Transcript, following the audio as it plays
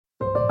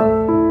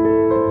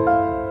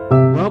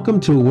Welcome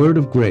to A Word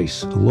of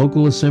Grace, a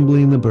local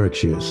assembly in the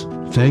Berkshires.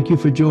 Thank you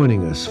for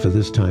joining us for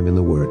this time in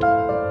the Word.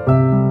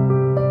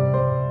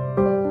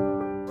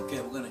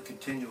 Okay, we're going to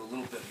continue a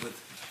little bit with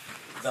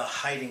the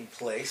hiding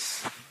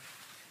place.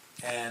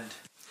 And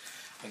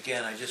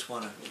again, I just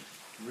want to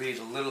read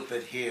a little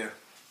bit here.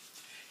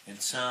 In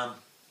Psalm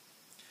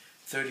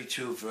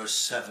 32, verse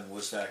 7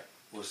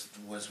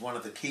 was one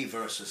of the key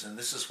verses, and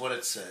this is what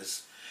it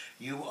says: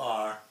 "You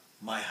are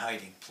my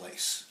hiding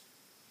place.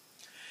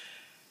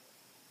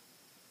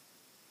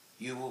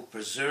 You will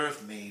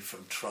preserve me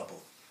from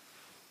trouble.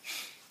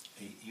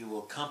 You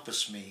will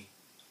compass me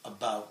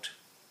about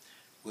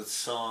with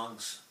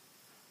songs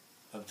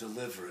of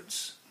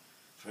deliverance."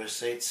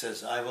 Verse 8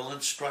 says, "I will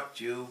instruct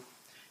you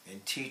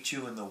and teach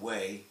you in the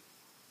way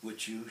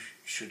which you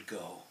should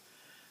go.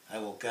 I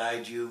will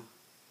guide you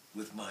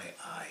with my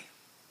eye."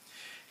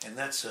 And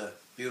that's a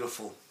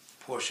beautiful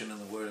portion in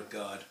the Word of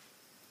God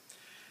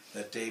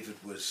that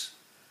David was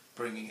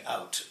bringing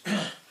out.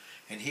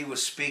 And he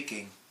was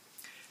speaking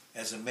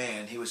as a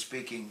man, he was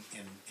speaking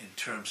in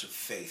terms of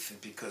faith.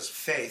 And because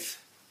faith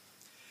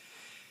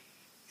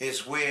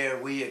is where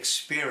we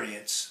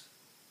experience,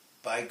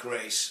 by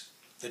grace,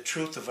 the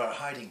truth of our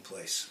hiding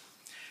place.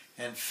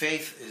 And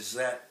faith is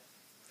that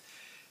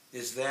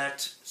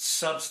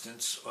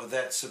substance or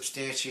that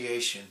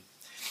substantiation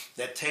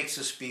that takes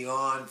us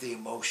beyond the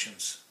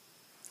emotions.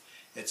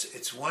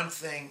 It's one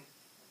thing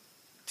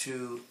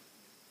to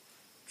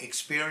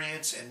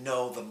experience and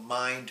know the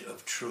mind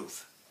of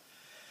truth.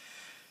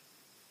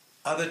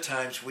 Other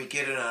times we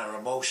get in our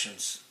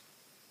emotions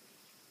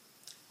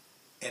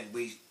and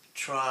we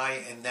try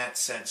in that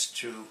sense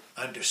to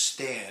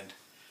understand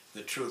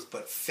the truth.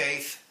 But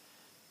faith,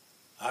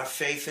 our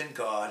faith in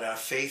God, our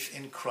faith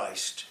in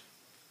Christ,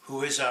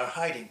 who is our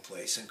hiding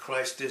place, and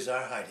Christ is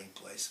our hiding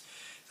place.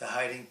 The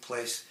hiding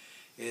place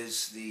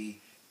is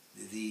the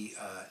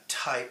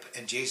type,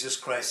 and Jesus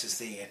Christ is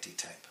the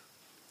antitype.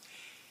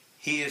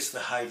 He is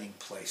the hiding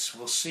place.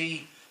 We'll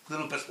see a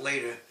little bit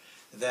later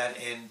that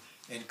in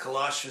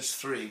Colossians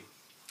 3,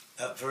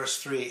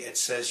 verse 3, it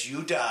says,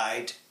 "You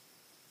died,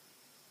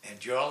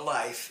 and your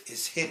life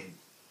is hidden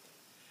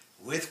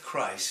with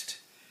Christ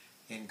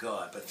in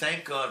God." But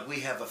thank God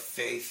we have a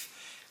faith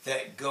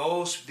that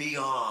goes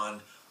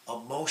beyond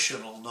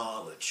emotional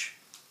knowledge.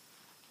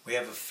 We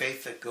have a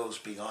faith that goes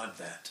beyond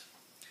that.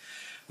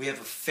 We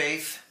have a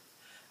faith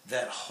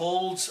that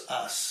holds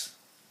us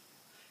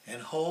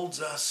and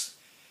holds us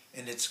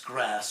in its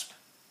grasp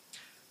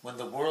when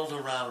the world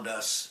around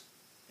us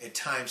at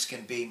times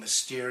can be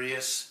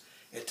mysterious,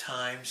 at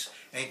times,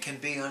 and can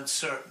be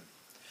uncertain.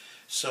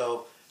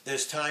 So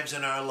there's times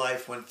in our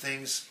life when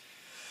things,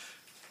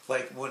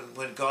 like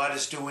when God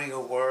is doing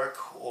a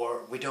work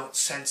or we don't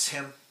sense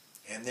Him,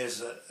 and there's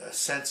a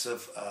sense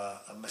of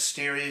a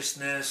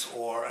mysteriousness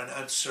or an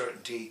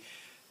uncertainty.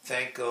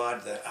 Thank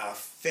God that our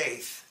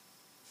faith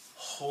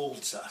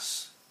holds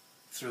us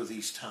through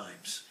these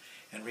times.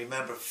 And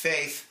remember,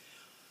 faith,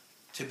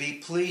 to be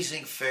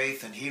pleasing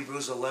faith in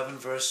Hebrews 11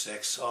 verse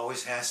 6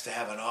 always has to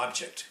have an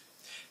object.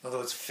 In other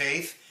words,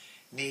 faith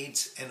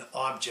needs an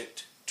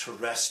object to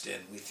rest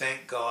in. We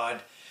thank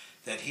God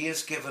that He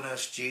has given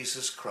us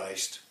Jesus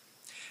Christ.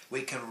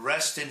 We can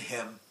rest in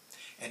Him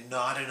and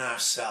not in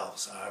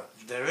ourselves.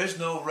 There is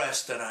no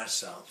rest in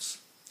ourselves.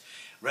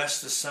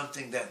 Rest is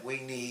something that we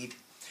need,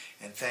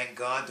 and thank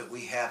God that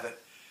we have it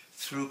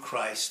through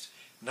Christ.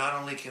 Not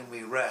only can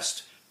we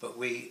rest, but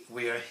we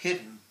are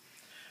hidden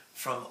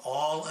from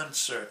all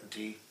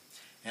uncertainty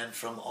and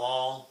from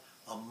all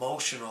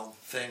emotional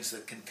things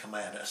that can come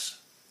at us.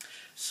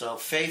 So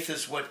faith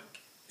is what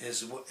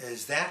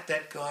is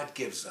that God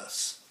gives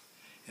us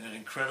in an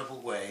incredible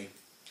way,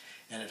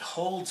 and it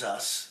holds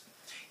us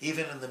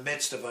even in the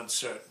midst of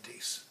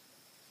uncertainties.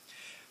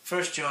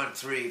 1 John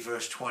 3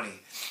 verse 20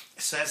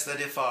 says that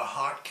if our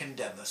heart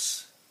condemn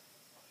us,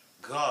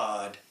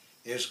 God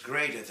is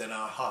greater than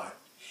our heart,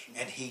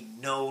 and He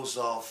knows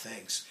all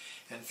things.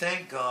 And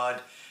thank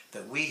God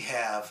that we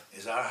have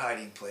as our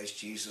hiding place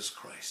Jesus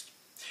Christ.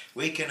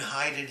 We can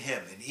hide in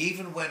Him, and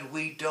even when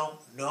we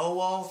don't know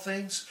all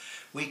things,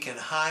 we can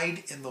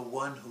hide in the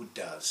one who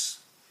does.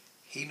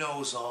 He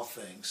knows all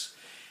things,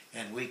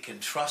 and we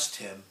can trust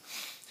Him,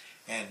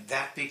 and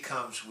that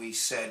becomes, we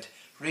said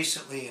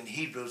recently in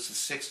Hebrews, the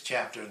 6th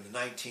chapter, in the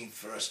 19th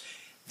verse,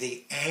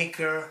 the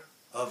anchor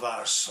of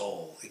our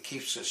soul. It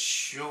keeps us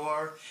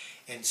sure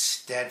and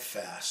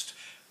steadfast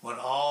when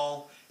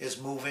all is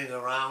moving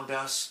around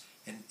us,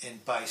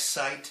 and by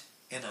sight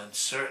and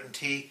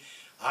uncertainty.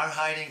 Our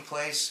hiding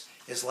place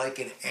is like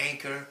an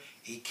anchor.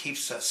 He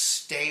keeps us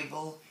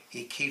stable,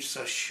 He keeps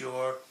us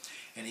sure,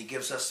 and He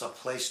gives us a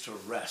place to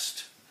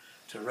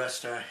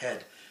rest our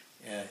head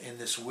in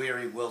this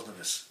weary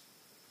wilderness.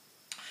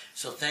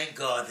 So thank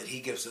God that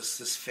He gives us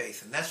this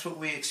faith, and that's what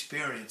we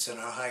experience in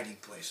our hiding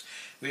place.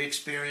 We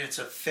experience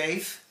a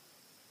faith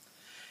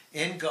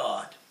in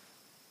God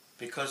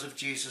because of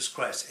Jesus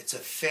Christ. It's a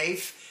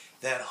faith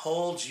that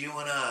holds you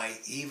and I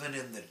even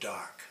in the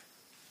dark.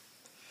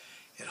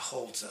 It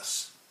holds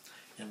us.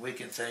 And we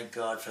can thank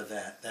God for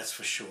that, that's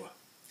for sure.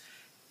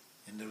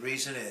 And the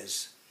reason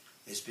is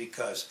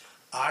because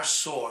our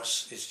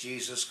source is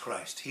Jesus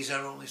Christ. He's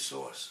our only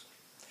source.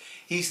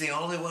 He's the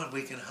only one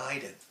we can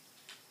hide in.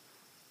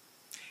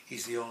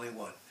 He's the only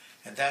one.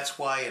 And that's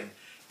why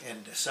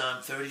in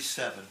Psalm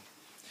 37,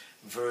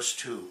 verse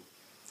 2,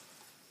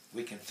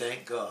 we can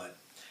thank God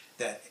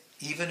that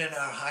even in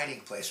our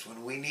hiding place,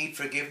 when we need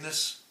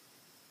forgiveness,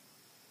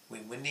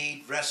 when we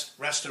need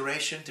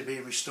restoration to be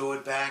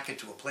restored back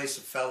into a place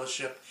of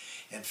fellowship,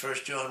 in 1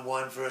 John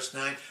 1, verse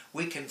 9,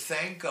 we can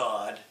thank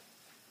God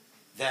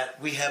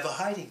that we have a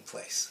hiding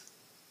place.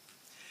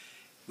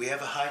 We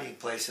have a hiding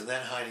place, and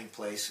that hiding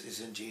place is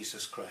in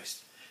Jesus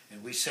Christ.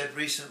 And we said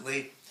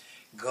recently,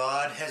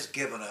 God has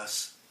given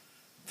us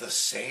the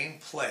same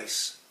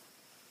place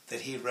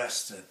that he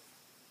rests in.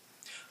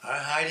 Our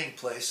hiding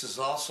place is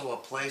also a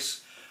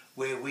place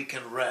where we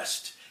can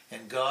rest.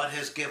 And God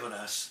has given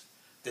us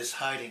this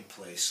hiding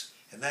place.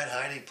 And that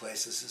hiding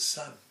place is his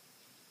Son.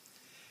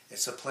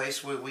 It's a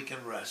place where we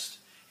can rest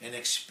and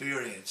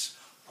experience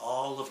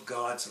all of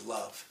God's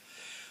love.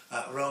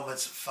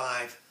 Romans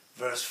 5,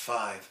 verse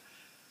 5.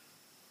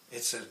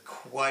 It's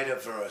quite a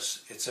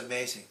verse. It's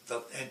amazing.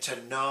 And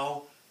to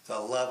know the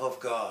love of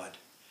God.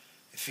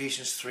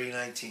 Ephesians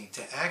 3:19.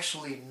 To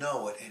actually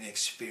know it and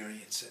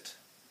experience it.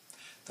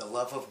 The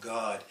love of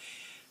God.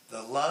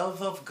 The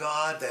love of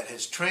God that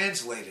has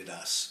translated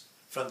us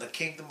from the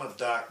kingdom of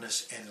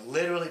darkness and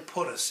literally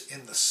put us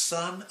in the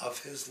Son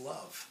of his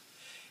love.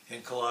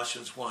 In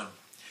Colossians 1,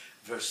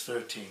 verse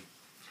 13.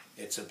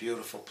 It's a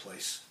beautiful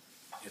place.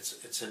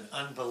 It's an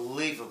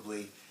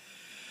unbelievably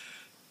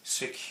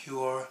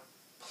secure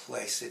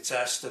place. It's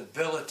our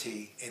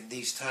stability in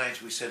these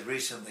times. We said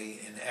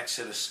recently in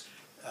Exodus,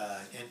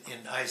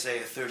 in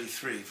Isaiah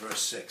 33,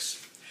 verse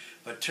 6.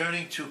 But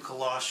turning to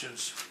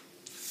Colossians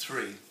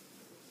 3,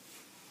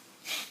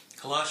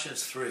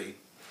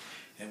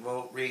 and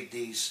we'll read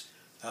these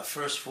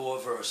first 4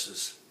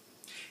 verses.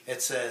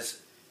 It says,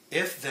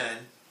 if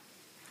then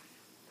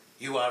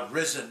you are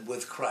risen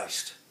with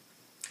Christ.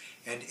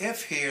 And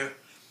if here,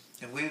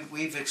 and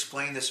we've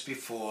explained this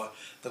before,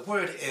 the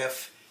word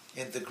if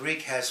in the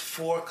Greek has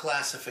 4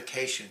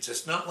 classifications.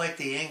 It's not like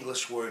the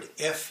English word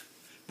if,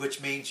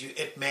 which means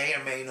it may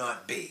or may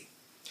not be.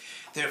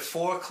 There are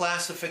 4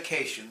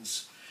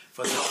 classifications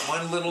for the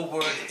one little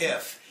word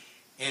if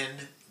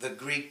in the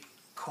Greek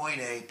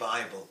Koine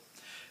Bible.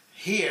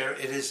 Here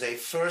it is a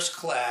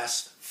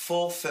first-class,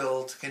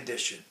 fulfilled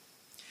condition.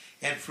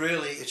 And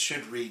really it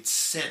should read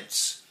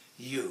since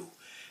you,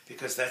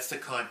 because that's the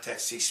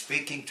context. He's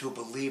speaking to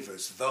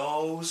believers,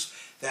 those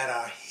that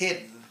are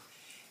hidden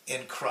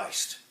in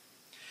Christ.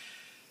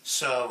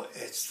 So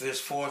there's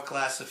 4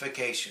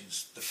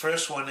 classifications. The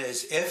first one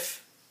is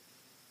if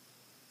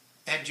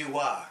and you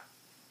are.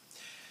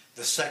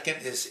 The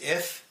second is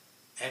if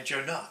and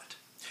you're not.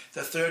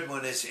 The third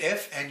one is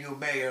if and you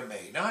may or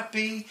may not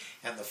be.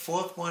 And the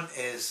fourth one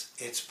is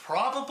it's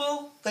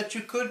probable that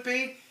you could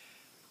be.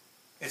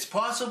 It's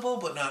possible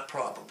but not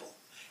probable.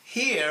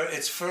 Here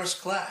it's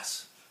first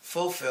class,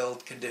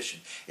 fulfilled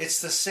condition. It's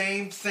the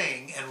same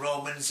thing in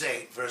Romans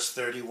 8, verse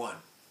 31.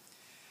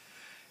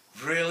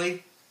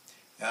 Really?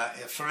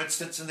 For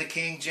instance, in the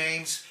King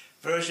James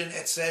Version,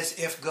 it says,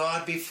 if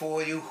God be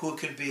for you, who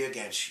can be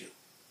against you?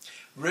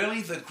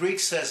 Really, the Greek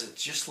says it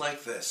just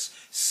like this.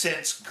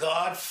 Since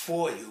God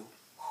for you,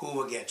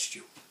 who against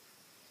you?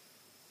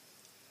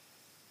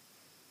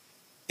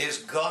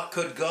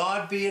 Could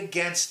God be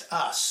against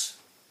us,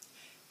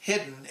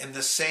 hidden in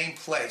the same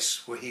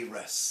place where he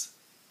rests,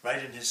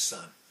 right in his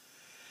Son?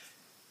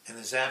 And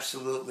there's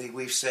absolutely,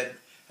 we've said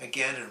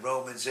again in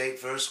Romans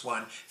 8, verse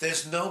 1,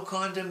 there's no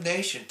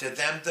condemnation to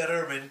them that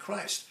are in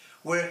Christ.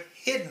 We're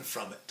hidden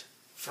from it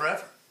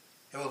forever.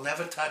 It will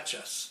never touch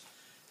us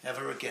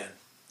ever again.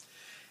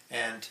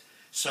 And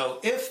so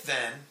if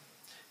then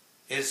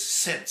is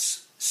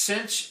since.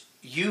 Since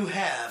you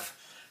have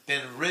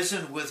been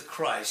risen with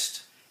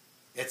Christ,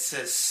 it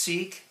says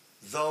seek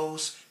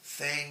those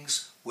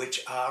things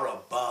which are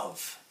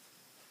above.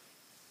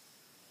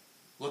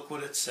 Look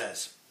what it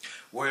says.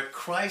 Where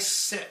Christ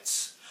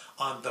sits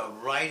on the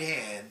right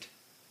hand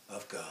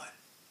of God.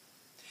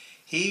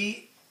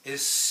 He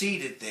is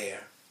seated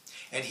there,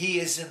 and he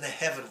is in the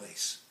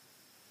heavenlies.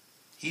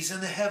 He's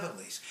in the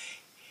heavenlies.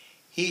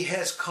 He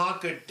has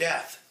conquered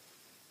death.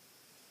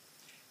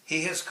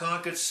 He has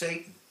conquered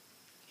Satan.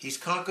 He's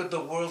conquered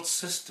the world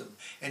system,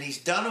 and he's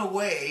done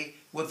away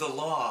with the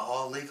law,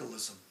 all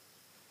legalism.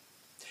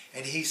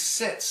 And he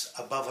sits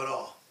above it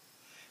all.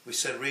 We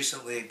said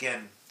recently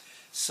again,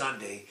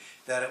 Sunday,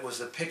 that it was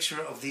a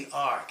picture of the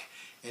ark.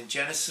 In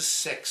Genesis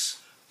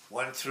 6,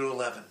 1 through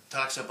 11,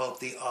 talks about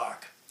the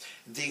ark.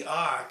 The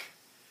ark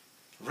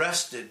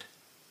rested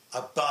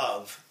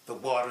above the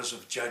waters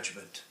of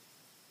judgment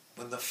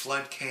when the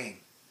flood came,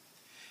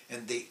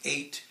 and the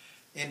 8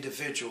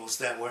 individuals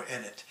that were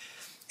in it.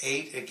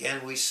 8,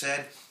 again, we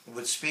said,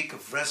 would speak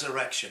of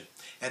resurrection.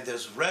 And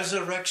there's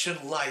resurrection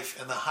life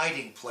in the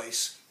hiding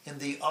place in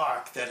the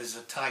ark that is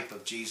a type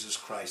of Jesus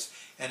Christ.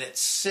 And it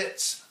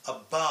sits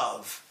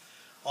above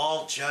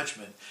all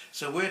judgment.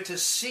 So we're to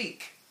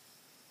seek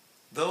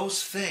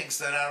those things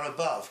that are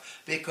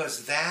above,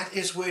 because that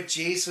is where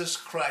Jesus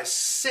Christ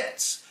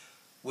sits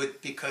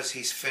because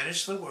he's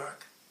finished the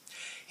work.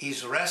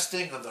 He's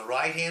resting on the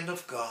right hand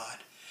of God.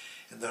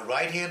 And the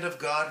right hand of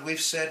God,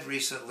 we've said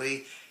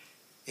recently,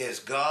 is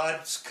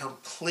God's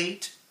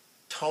complete,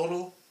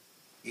 total,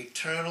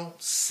 eternal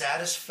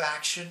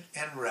satisfaction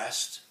and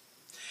rest.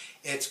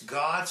 It's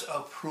God's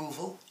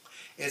approval.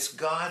 It's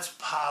God's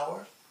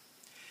power.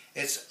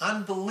 It's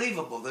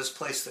unbelievable, this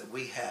place that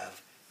we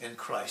have in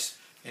Christ.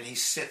 And he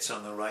sits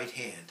on the right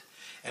hand.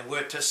 And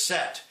we're to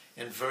set,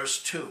 in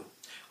verse 2,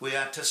 we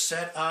are to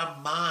set our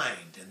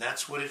mind, and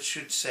that's what it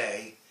should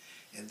say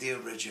in the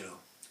original.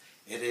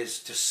 It is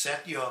to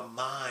set your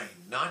mind,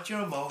 not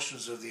your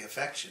emotions or the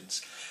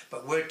affections,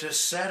 but we're to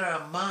set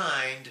our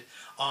mind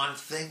on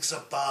things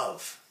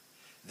above.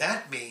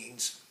 That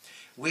means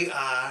we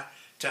are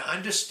to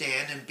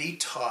understand and be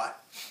taught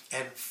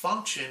and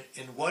function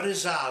in what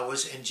is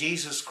ours in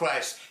Jesus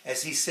Christ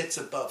as he sits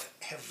above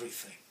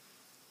everything.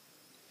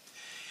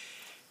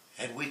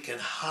 And we can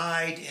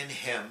hide in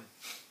him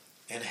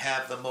and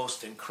have the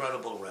most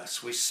incredible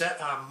rest. We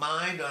set our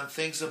mind on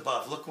things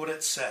above. Look what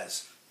it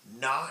says.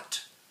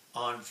 Not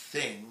on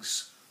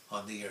things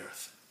on the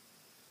earth.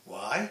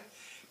 Why?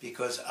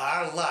 Because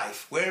our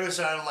life, where is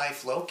our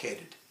life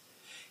located?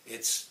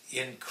 It's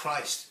in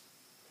Christ,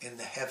 in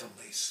the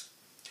heavenlies,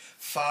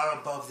 far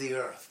above the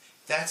earth.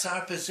 That's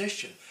our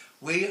position.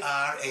 We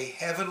are a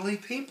heavenly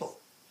people,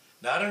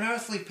 not an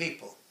earthly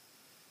people.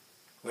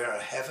 We're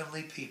a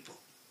heavenly people.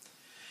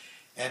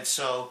 And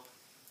so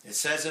it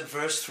says in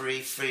verse 3,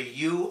 for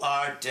you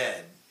are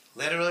dead.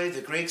 Literally, the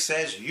Greek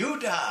says, you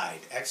died!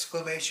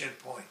 Exclamation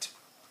point.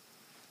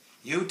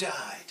 You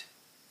died.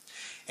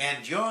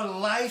 And your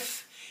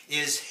life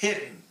is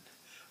hidden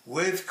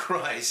with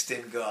Christ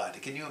in God.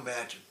 Can you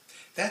imagine?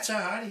 That's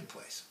our hiding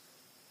place.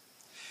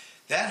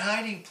 That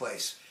hiding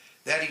place,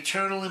 that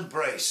eternal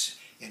embrace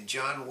in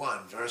John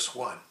 1, verse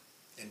 1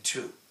 and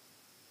 2.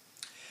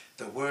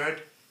 The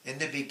Word, in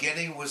the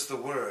beginning was the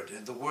Word,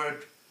 and the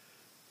Word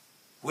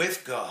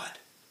with God.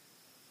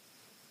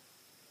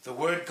 The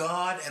word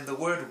God and the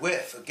word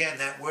with, again,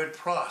 that word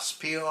pros,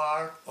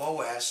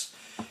 P-O-R-O-S,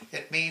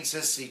 it means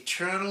this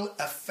eternal,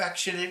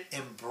 affectionate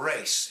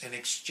embrace and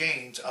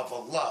exchange of a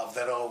love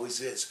that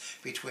always is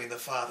between the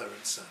Father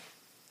and Son.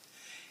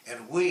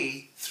 And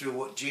we, through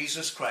what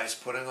Jesus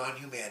Christ putting on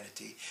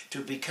humanity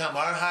to become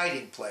our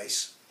hiding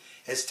place,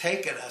 has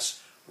taken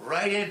us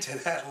right into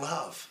that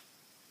love,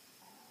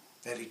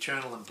 that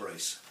eternal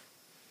embrace.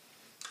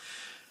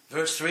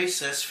 Verse 3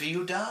 says, for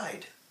you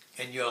died,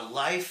 and your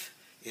life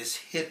is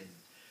hidden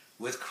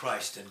with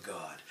Christ in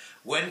God.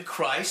 When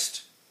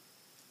Christ,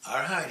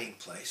 our hiding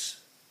place,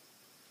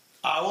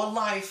 our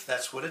life,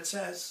 that's what it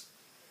says.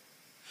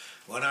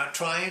 We're not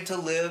trying to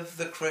live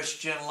the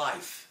Christian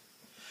life.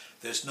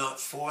 There's not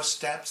 4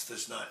 steps,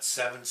 there's not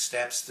 7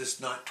 steps,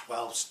 there's not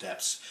 12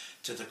 steps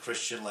to the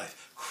Christian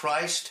life.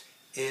 Christ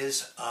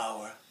is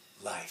our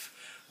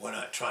life. We're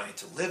not trying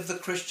to live the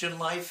Christian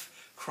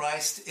life.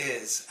 Christ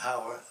is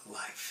our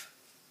life.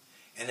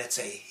 And it's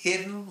a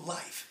hidden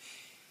life.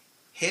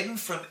 Hidden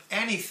from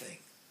anything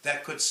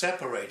that could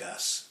separate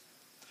us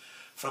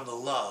from the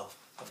love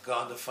of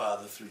God the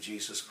Father through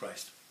Jesus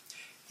Christ.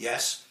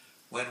 Yes,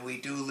 when we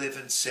do live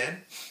in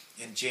sin,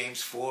 in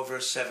James 4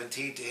 verse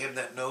 17, to him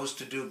that knows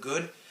to do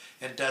good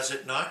and does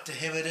it not, to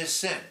him it is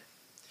sin.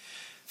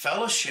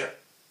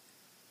 Fellowship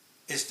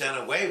is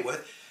done away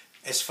with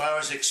as far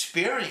as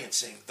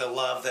experiencing the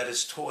love that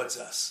is towards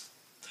us.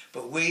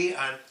 But we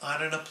are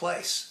not in a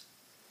place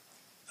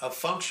of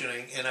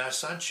functioning in our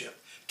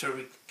sonship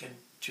to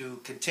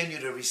continue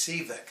to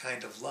receive that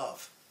kind of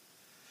love.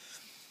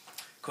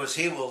 Because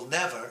he will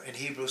never, in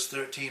Hebrews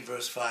 13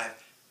 verse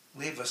 5,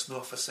 leave us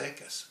nor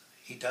forsake us.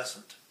 He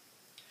doesn't.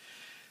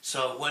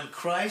 So when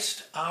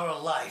Christ, our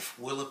life,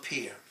 will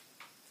appear,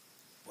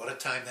 what a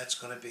time that's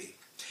going to be.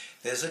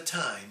 There's a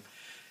time,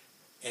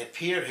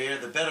 appear here,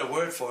 the better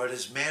word for it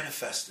is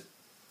manifested.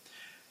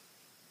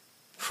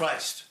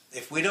 Christ,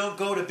 if we don't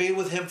go to be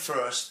with him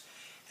first,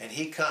 and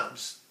he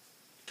comes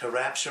to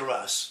rapture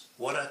us,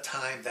 what a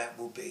time that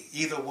will be.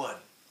 Either one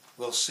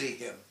will see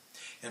him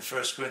in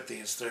 1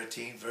 Corinthians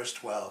 13, verse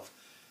 12,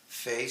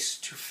 face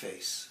to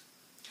face.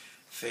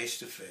 Face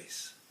to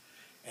face.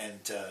 And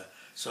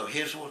so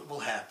here's what will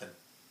happen.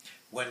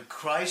 When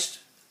Christ,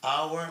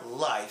 our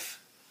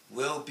life,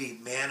 will be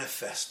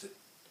manifested,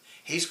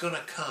 he's going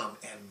to come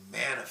and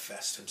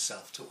manifest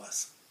himself to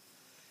us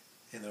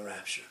in the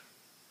rapture.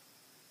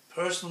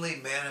 Personally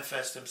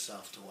manifest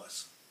himself to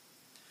us.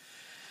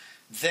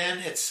 Then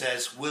it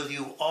says, will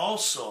you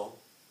also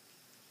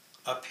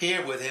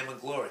appear with him in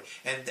glory?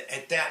 And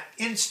at that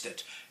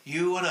instant,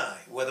 you and I,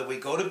 whether we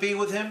go to be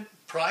with him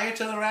prior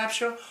to the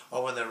rapture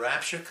or when the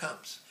rapture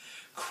comes,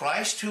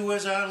 Christ, who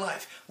is our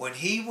life, when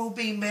he will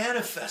be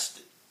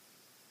manifested,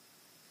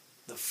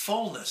 the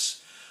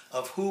fullness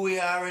of who we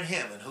are in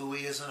him and who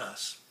he is in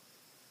us.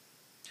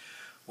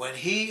 When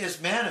he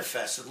is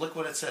manifested, look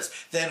what it says,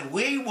 then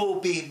we will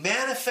be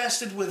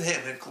manifested with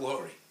him in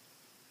glory.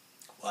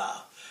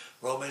 Wow.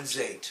 Romans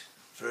 8,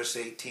 verse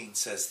 18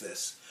 says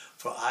this,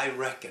 "For I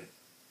reckon,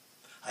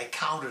 I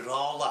count it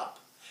all up,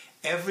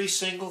 every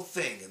single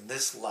thing in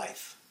this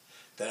life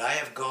that I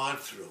have gone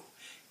through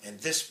in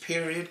this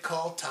period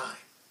called time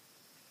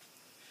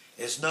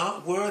is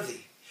not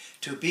worthy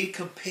to be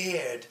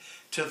compared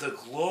to the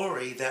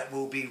glory that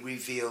will be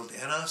revealed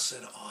in us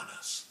and on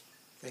us."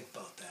 Think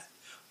about that.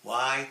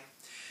 Why?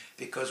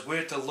 Because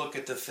we're to look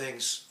at the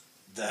things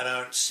that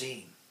aren't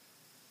seen.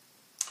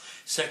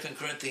 2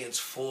 Corinthians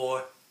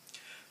 4,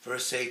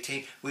 verse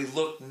 18, "We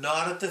look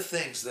not at the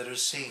things that are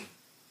seen,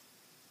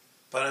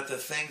 but at the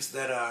things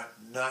that are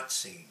not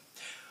seen.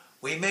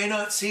 We may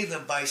not see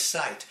them by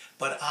sight,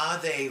 but are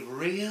they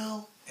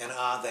real and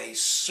are they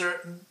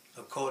certain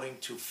according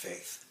to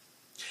faith?"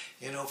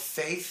 You know,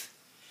 faith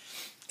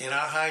in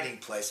our hiding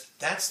place,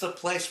 that's the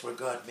place where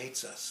God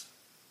meets us.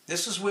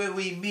 This is where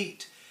we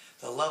meet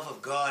the love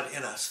of God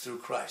in us through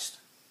Christ.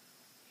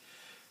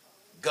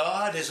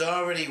 God is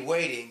already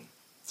waiting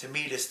to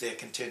meet us there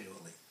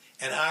continually,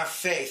 and our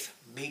faith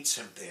meets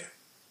him there.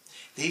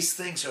 These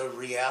things are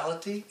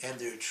reality and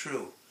they're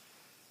true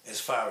as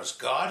far as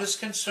God is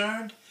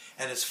concerned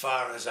and as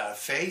far as our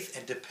faith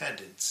and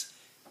dependence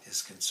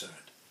is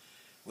concerned.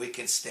 We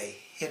can stay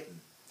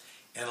hidden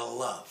in a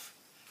love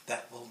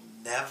that will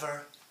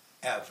never,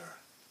 ever,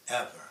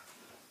 ever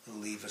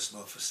leave us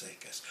nor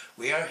forsake us.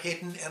 We are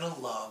hidden in a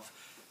love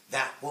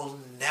that will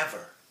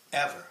never,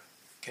 ever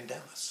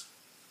condemn us.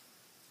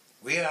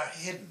 We are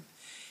hidden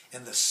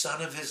in the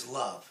Son of his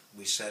love,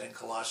 we said in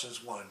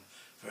Colossians 1,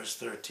 verse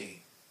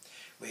 13.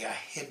 We are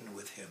hidden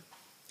with him,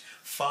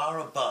 far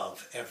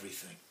above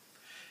everything.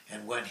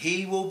 And when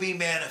he will be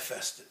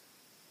manifested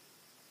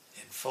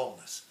in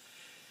fullness,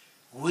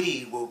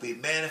 we will be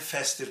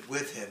manifested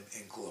with him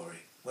in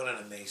glory. What an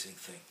amazing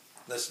thing.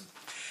 Listen,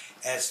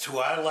 as to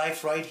our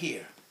life right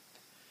here,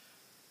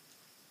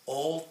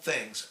 old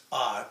things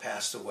are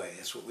passed away.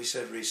 That's what we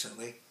said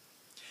recently.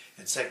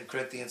 In 2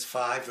 Corinthians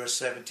 5, verse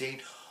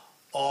 17,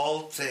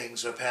 all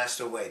things are passed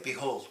away.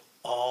 Behold,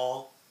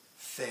 all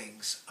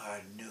things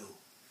are new.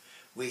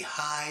 We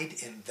hide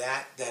in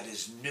that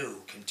is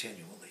new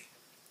continually.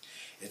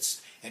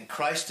 And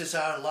Christ is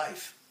our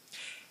life.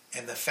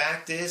 And the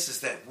fact is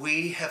that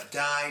we have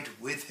died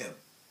with him.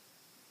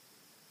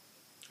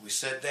 We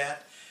said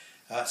that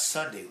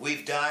Sunday.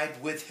 We've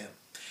died with him.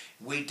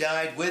 We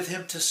died with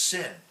him to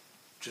sin,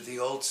 to the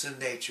old sin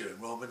nature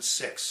in Romans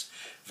 6,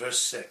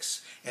 verse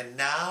 6. And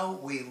now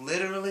we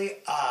literally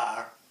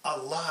are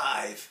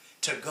alive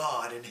to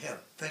God in him.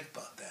 Think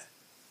about that.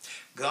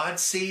 God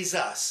sees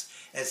us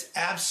as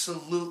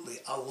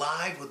absolutely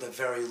alive with the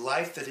very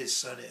life that his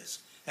Son is.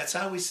 That's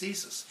how he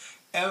sees us.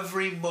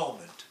 Every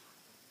moment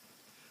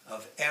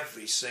of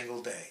every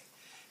single day.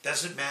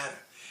 Doesn't matter.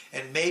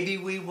 And maybe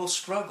we will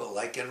struggle,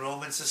 like in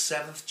Romans the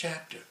 7th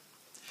chapter,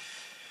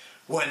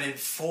 when in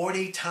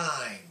 40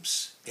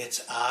 times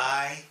it's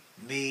I,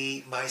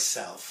 me,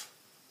 myself.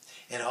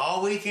 And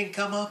all we can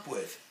come up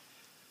with,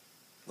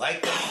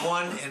 like the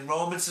one in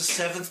Romans the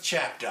 7th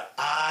chapter,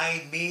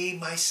 I, me,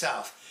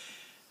 myself.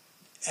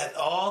 And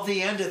all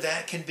the end of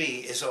that can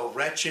be is, "O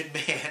wretched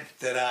man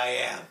that I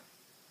am."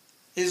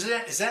 Is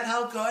that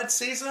how God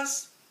sees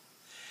us?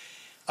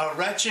 A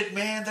wretched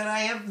man that I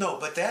am? No,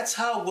 but that's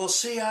how we'll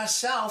see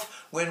ourselves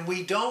when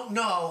we don't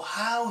know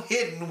how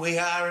hidden we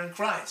are in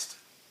Christ.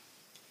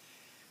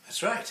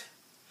 That's right.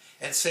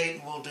 And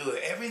Satan will do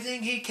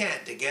everything he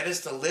can to get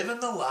us to live in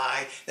the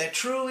lie that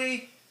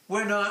truly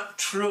we're not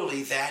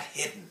truly that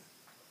hidden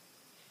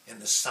in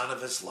the Son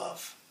of his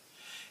love.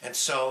 And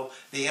so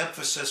the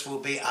emphasis will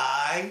be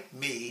I,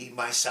 me,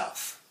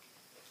 myself.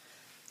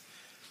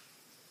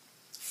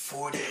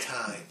 40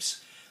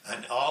 times.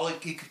 And all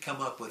he could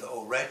come up with,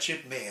 "O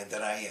wretched man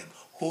that I am,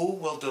 who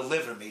will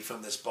deliver me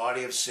from this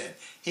body of sin?"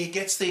 He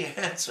gets the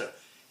answer.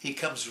 He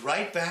comes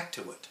right back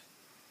to it.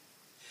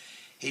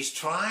 He's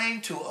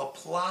trying to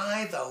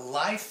apply the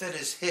life that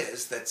is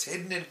his, that's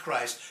hidden in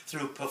Christ,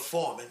 through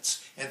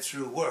performance and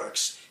through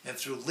works and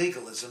through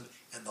legalism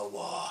and the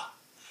law.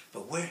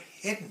 But we're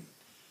hidden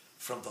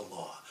from the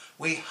law.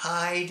 We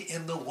hide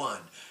in the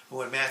one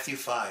who in Matthew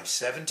 5,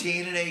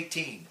 17 and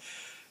 18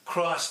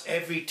 crossed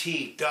every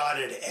T,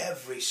 dotted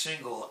every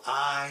single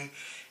I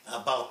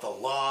about the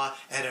law.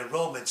 And in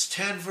Romans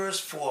 10, verse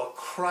 4,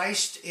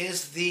 Christ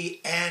is the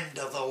end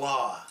of the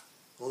law.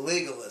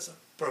 Legalism,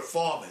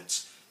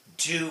 performance,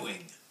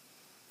 doing.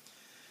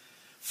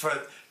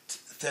 For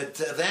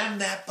to them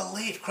that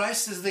believe,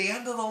 Christ is the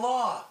end of the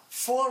law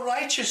for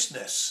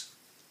righteousness.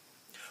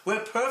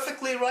 We're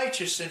perfectly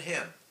righteous in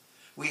him.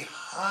 We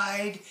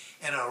hide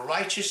in a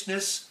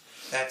righteousness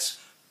that's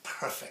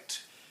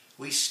perfect.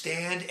 We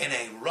stand in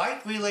a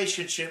right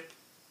relationship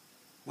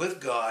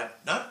with God,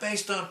 not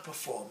based on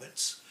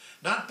performance,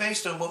 not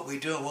based on what we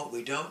do and what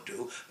we don't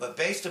do, but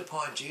based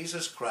upon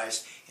Jesus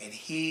Christ, and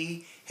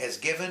he has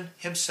given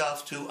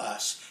himself to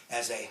us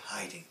as a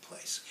hiding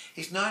place.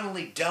 He's not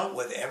only dealt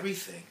with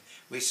everything,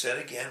 we said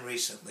again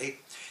recently,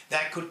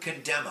 that could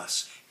condemn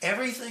us.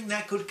 Everything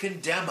that could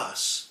condemn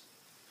us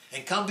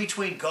and come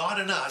between God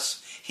and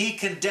us, he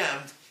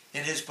condemned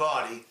in his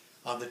body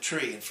on the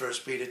tree in 1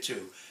 Peter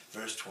 2.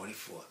 verse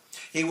 24.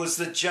 He was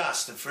the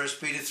just in 1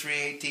 Peter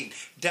 3:18,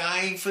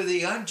 dying for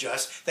the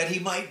unjust that he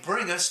might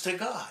bring us to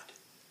God.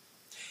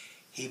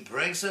 He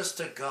brings us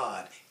to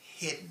God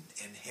hidden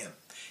in him.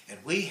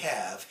 And we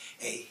have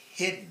a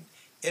hidden,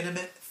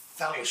 intimate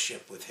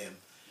fellowship with him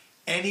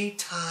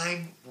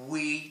anytime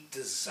we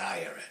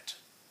desire it.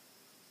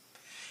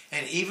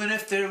 And even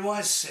if there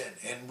was sin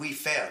and we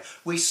fail,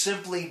 we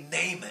simply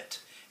name it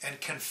and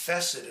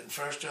confess it in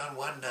 1 John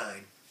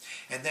 1:9.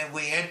 And then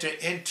we enter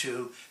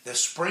into the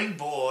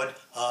springboard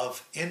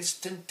of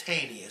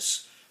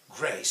instantaneous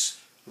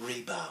grace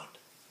rebound.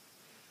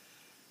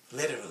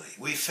 Literally,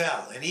 we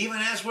fell. And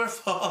even as we're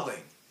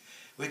falling,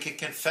 we can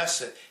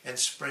confess it and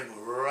spring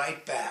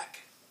right back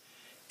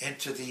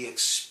into the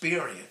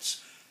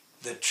experience,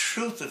 the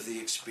truth of the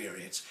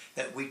experience,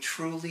 that we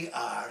truly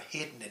are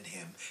hidden in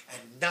him.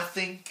 And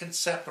nothing can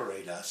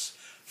separate us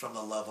from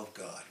the love of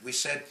God. We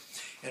said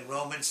in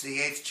Romans,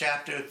 the 8th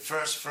chapter,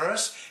 first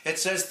verse, it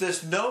says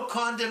there's no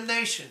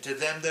condemnation to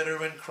them that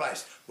are in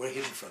Christ. We're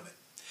hidden from it.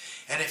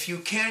 And if you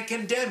can't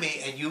condemn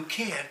me, and you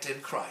can't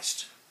in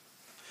Christ,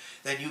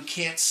 then you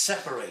can't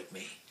separate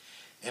me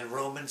in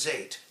Romans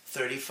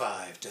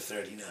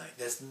 8:35-39.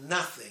 There's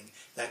nothing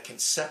that can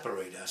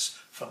separate us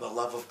from the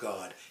love of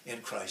God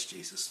in Christ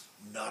Jesus.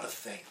 Not a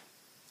thing.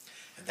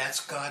 And that's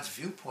God's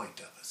viewpoint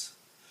of us.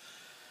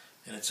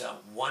 And it's a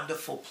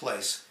wonderful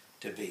place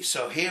to be.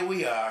 So here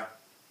we are.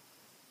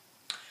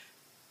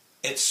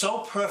 It's so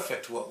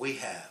perfect what we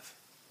have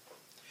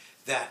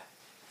that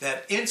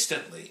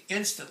instantly,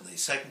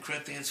 2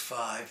 Corinthians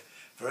 5,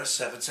 verse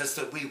 7 says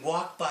that we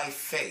walk by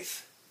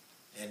faith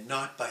and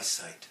not by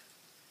sight.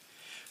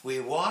 We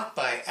walk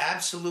by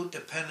absolute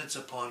dependence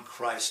upon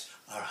Christ,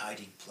 our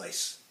hiding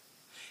place,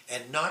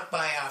 and not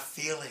by our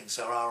feelings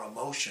or our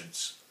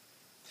emotions.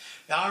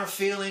 Our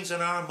feelings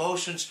and our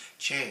emotions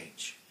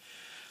change.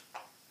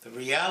 The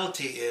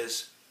reality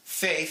is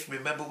faith.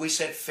 Remember, we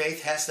said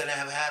faith has to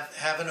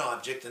have an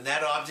object, and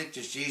that object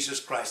is Jesus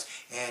Christ,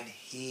 and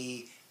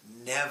he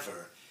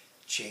never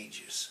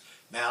changes.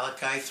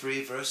 Malachi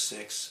 3, verse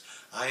 6,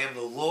 I am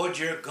the Lord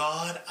your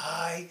God,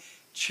 I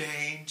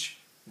change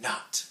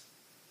not.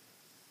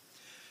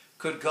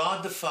 Could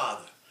God the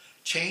Father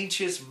change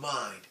his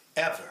mind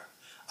ever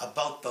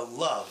about the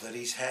love that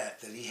he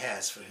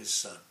has for his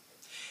Son?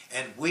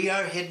 And we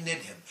are hidden in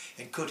him.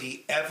 And could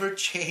he ever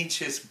change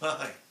his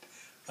mind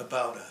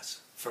about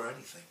us for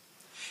anything?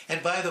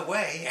 And by the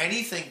way,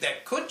 anything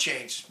that could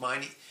change his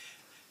mind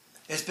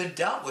has been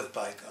dealt with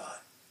by God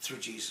through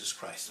Jesus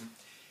Christ.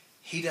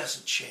 He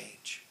doesn't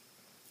change.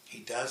 He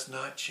does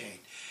not change.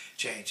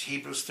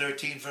 Hebrews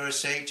 13,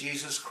 verse 8,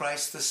 Jesus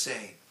Christ the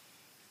same.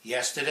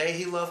 Yesterday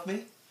he loved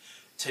me.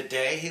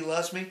 Today he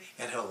loves me.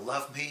 And he'll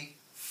love me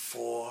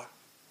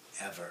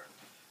forever.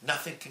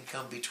 Nothing can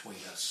come between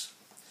us.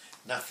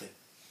 Nothing.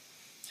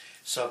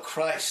 So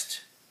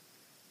Christ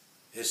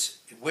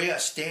we are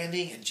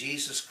standing in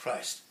Jesus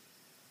Christ.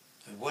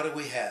 And what do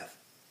we have?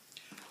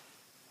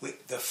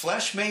 The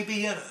flesh may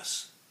be in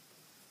us,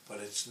 but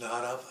it's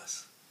not of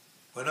us.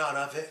 We're not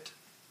of it.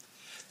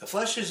 The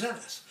flesh is in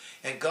us,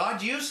 and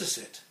God uses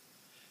it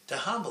to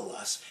humble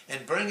us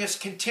and bring us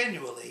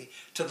continually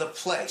to the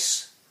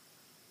place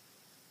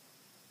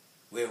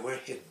where we're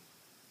hidden.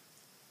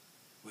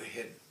 We're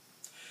hidden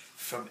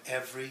from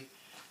every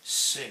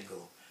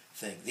single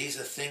thing. These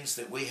are things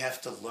that we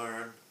have to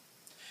learn.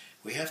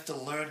 We have to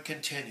learn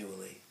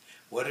continually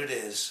what it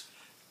is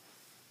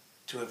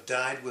to have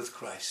died with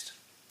Christ.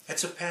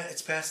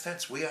 It's past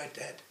tense. We are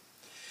dead.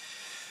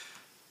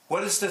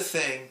 What is the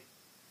thing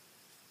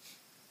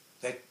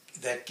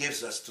that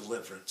gives us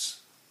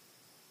deliverance?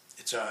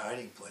 It's our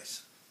hiding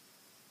place.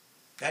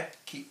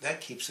 That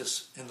keeps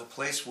us in the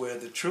place where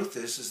the truth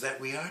is that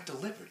we are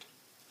delivered.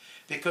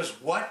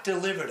 Because what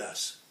delivered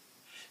us?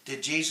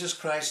 Did Jesus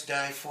Christ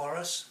die for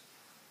us?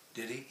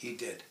 Did he? He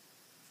did.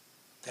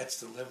 That's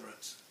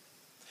deliverance.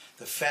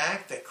 The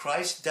fact that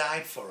Christ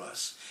died for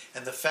us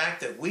and the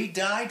fact that we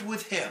died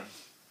with him,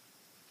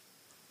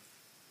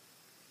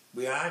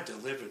 we are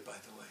delivered, by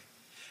the way.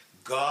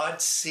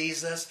 God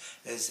sees us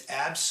as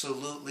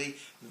absolutely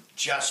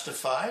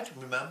justified,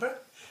 remember?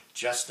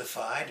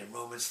 Justified in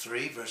Romans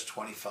 3, verse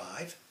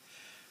 25,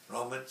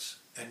 Romans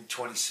and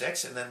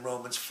 26, and then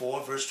Romans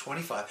 4, verse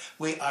 25.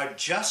 We are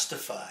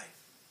justified.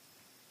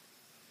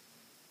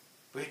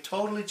 We're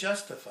totally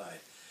justified.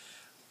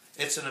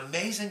 It's an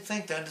amazing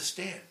thing to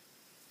understand.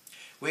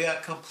 We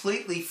are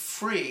completely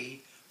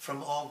free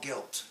from all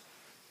guilt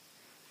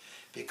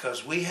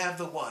because we have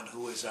the one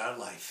who is our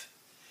life,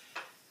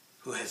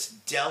 who has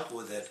dealt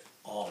with it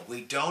all.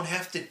 We don't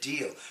have to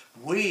deal.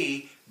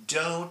 We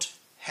don't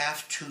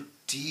have to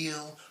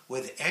deal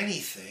with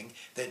anything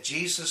that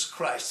Jesus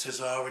Christ has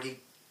already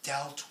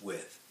dealt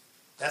with.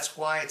 That's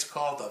why it's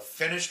called the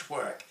finished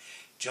work.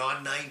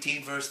 John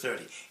 19, verse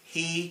 30.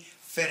 He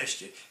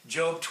finished it.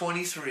 Job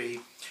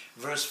 23,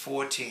 verse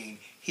 14.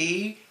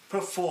 He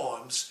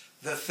performs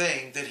the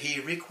thing that he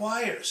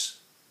requires.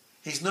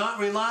 He's not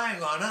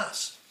relying on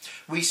us.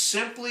 We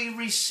simply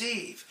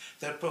receive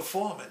the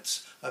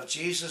performance of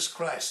Jesus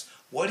Christ.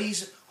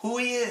 who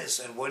he is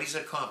and what he's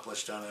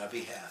accomplished on our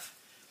behalf.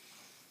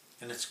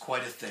 And it's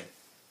quite a thing.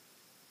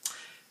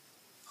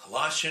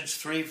 Colossians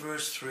 3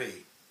 verse 3,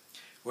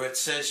 where it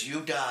says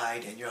you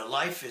died and your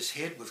life is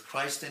hid with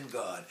Christ in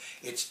God.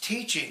 It's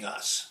teaching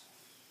us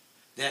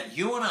that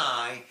you and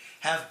I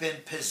have been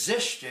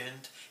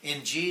positioned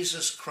in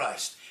Jesus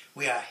Christ.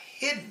 We are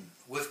hidden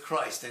with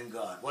Christ in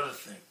God. What a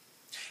thing.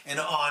 And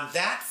on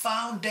that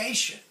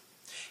foundation,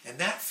 and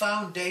that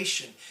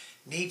foundation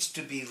needs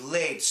to be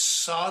laid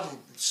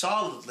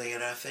solidly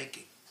in our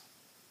thinking.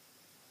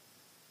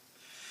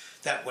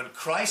 That when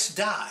Christ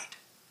died,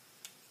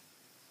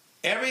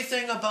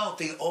 everything about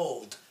the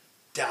old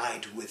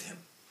died with him.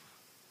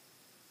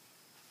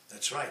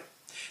 That's right.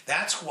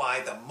 That's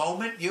why the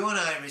moment you and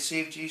I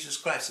received Jesus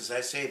Christ as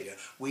our Savior,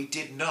 we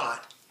did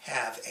not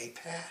have a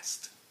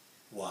past.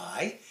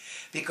 Why?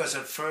 Because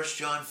in 1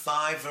 John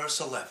 5 verse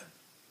 11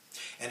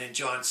 and in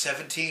John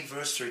 17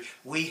 verse 3,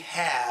 we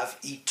have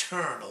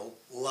eternal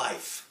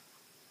life.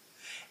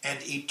 And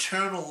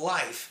eternal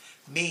life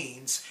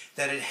means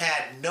that it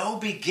had no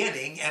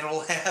beginning and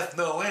will have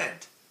no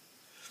end.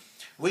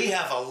 We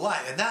have a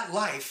life, and that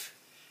life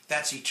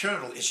that's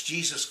eternal is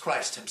Jesus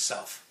Christ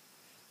himself.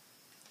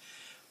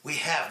 We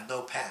have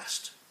no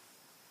past.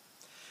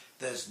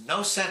 There's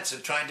no sense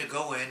in trying to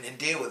go in and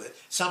deal with it,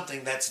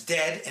 something that's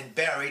dead and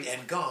buried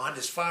and gone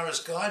as far as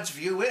God's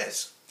view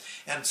is.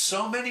 And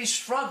so many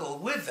struggle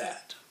with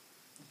that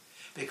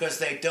because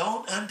they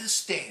don't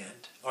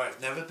understand or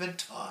have never been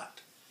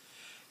taught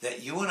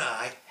that you and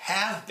I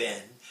have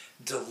been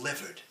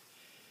delivered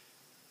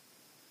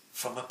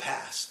from a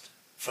past,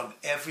 from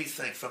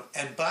everything.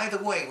 And by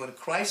the way, when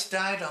Christ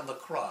died on the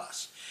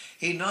cross,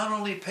 he not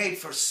only paid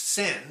for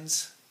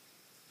sins,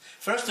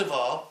 first of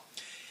all,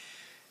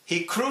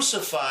 he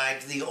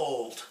crucified the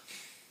old.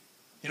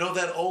 You know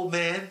that old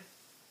man?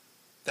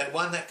 That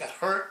one that got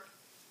hurt?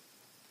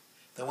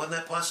 The one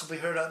that possibly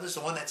hurt others?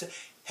 The one that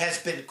has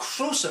been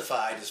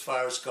crucified as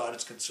far as God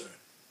is concerned.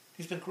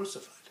 He's been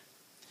crucified.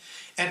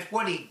 And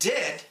what he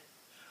did,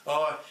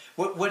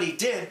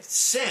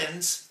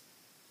 sins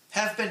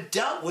have been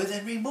dealt with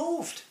and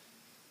removed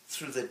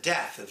through the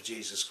death of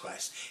Jesus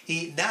Christ.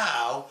 He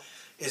now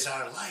is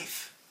our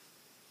life.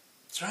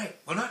 That's right.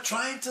 We're not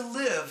trying to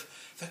live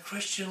the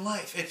Christian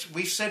life.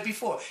 We've said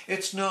before,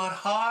 it's not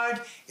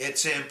hard,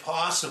 it's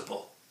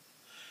impossible.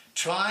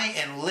 Try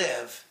and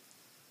live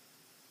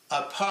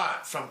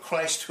apart from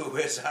Christ who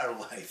is our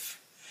life.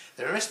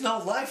 There is no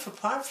life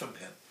apart from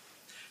him.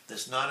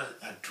 There's not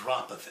a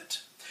drop of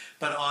it.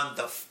 But on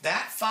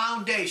that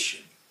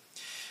foundation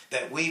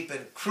that we've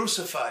been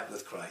crucified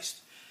with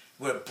Christ,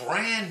 we're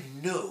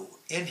brand new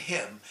in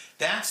him.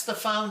 That's the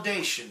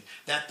foundation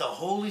that the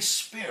Holy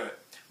Spirit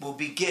will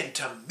begin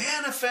to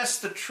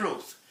manifest the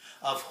truth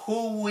of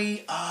who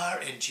we are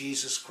in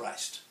Jesus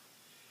Christ,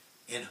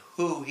 in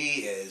who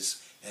he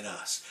is in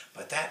us.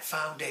 But that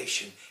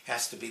foundation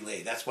has to be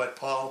laid. That's what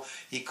Paul,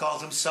 he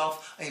called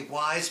himself a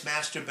wise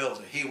master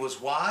builder. He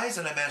was wise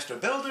and a master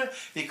builder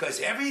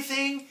because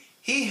everything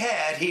he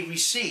had, he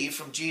received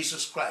from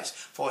Jesus Christ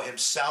for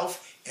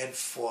himself and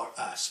for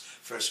us.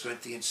 1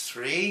 Corinthians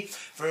 3,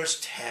 verse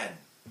 10.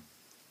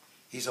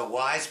 He's a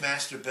wise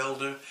master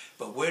builder,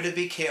 but we're to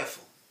be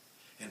careful.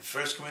 In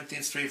 1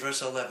 Corinthians 3,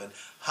 verse 11,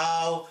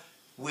 how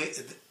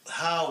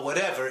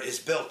whatever is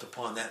built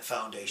upon that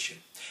foundation,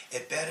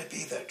 it better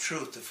be the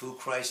truth of who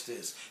Christ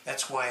is.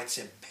 That's why it's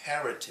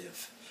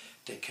imperative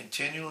to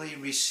continually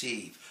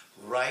receive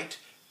right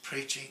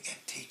preaching and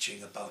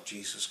teaching about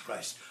Jesus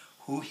Christ,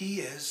 who he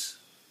is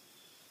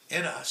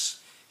in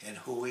us and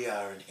who we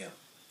are in him.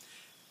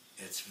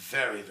 It's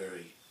very,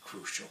 very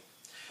crucial.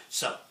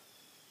 So,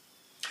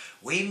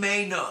 we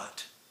may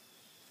not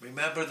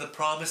remember the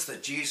promise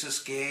that Jesus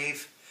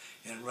gave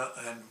in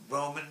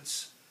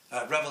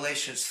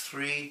Revelations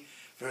 3,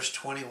 verse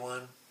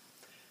 21,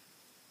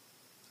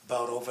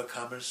 about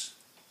overcomers.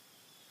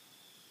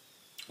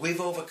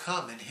 We've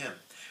overcome in him.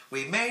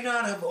 We may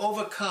not have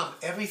overcome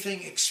everything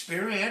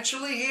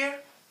experientially here.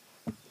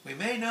 We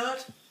may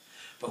not.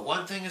 But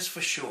one thing is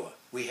for sure.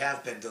 We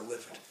have been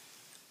delivered.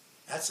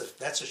 That's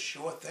a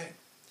sure thing.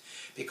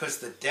 Because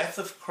the death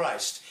of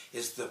Christ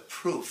is the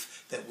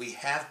proof that we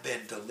have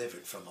been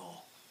delivered from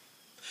all.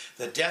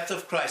 The death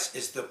of Christ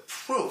is the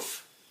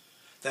proof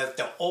that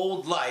the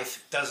old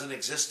life doesn't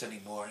exist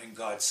anymore in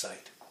God's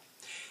sight.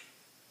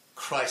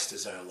 Christ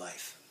is our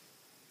life.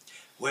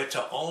 We're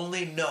to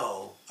only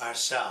know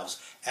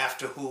ourselves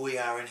after who we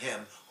are in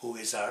him, who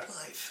is our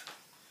life.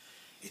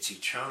 It's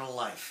eternal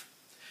life.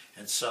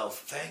 And so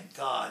thank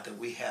God that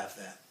we have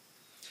that.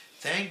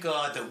 Thank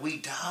God that we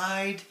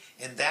died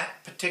in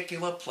that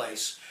particular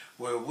place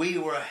where we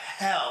were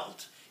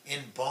held in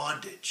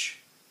bondage.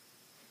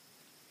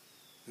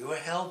 We were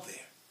held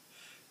there.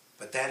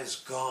 But that is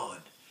gone,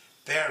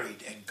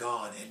 buried and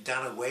gone and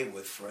done away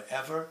with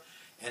forever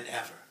and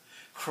ever.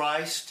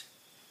 Christ,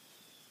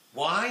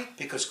 why?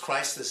 Because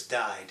Christ has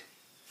died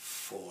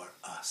for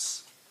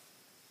us.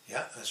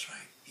 Yeah, that's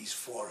right. He's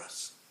for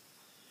us.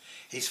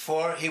 He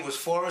was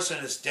for us in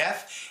his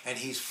death, and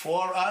he's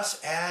for us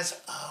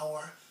as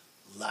our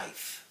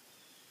life.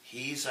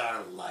 He's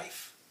our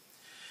life.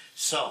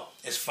 So,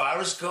 as far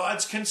as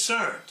God's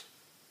concerned,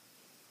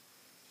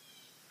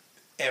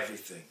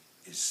 everything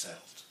is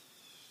settled.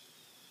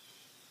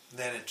 Isn't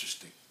that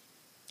interesting?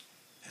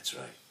 That's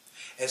right.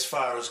 As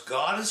far as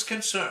God is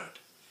concerned,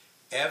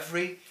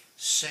 every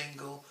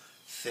single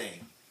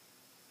thing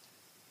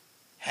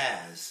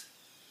has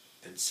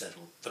been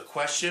settled. The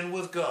question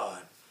with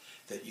God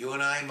that you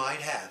and I might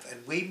have,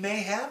 and we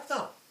may have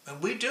them,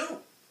 and we do,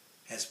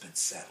 has been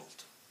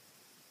settled.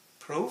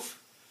 Proof?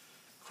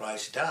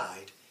 Christ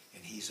died,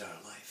 and he's our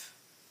life.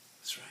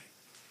 That's right.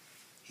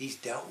 He's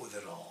dealt with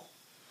it all.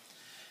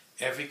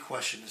 Every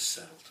question is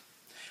settled.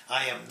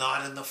 I am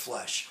not in the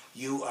flesh.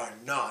 You are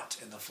not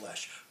in the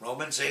flesh.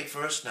 Romans 8,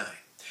 verse 9.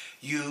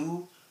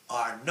 You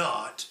are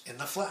not in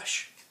the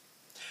flesh.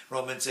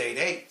 Romans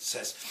 8:8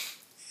 says,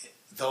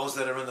 those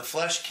that are in the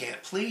flesh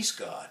can't please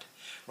God.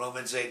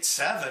 Romans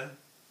 8:7,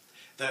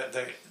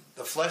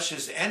 the flesh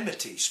is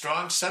enmity,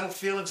 strong, settled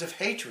feelings of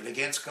hatred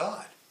against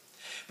God.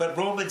 But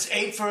Romans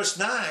 8, verse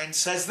 9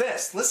 says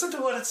this. Listen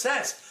to what it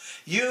says.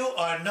 You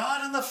are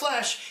not in the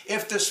flesh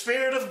if the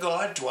Spirit of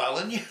God dwell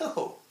in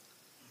you.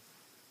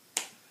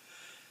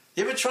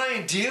 You ever try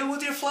and deal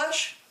with your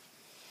flesh?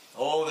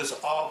 Oh, there's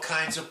all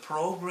kinds of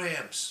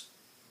programs,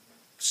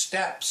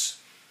 steps,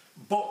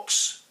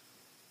 books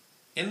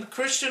in the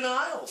Christian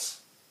aisles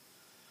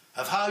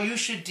of how you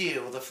should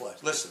deal with the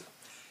flesh. Listen,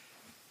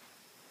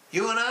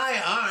 you and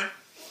I aren't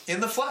in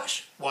the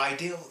flesh. Why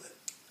deal with it?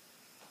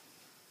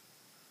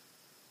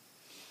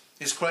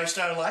 Is Christ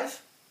our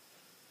life?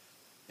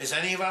 Is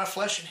any of our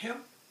flesh in him?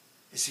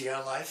 Is he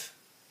our life?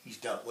 He's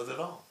dealt with it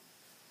all.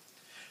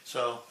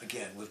 So,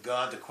 again, with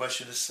God, the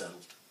question is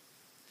settled.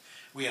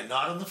 We are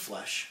not in the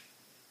flesh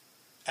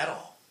at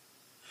all.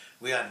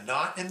 We are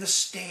not in the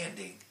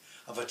standing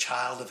of a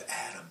child of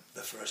Adam,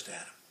 the first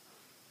Adam.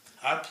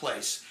 Our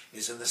place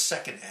is in the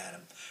second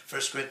Adam.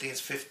 1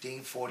 Corinthians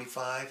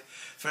 15:45,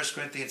 1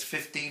 Corinthians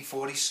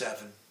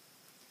 15:47.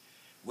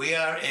 We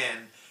are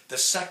in the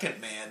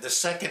second man, the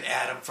second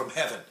Adam from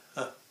heaven.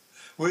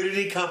 Where did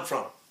he come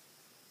from?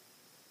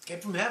 He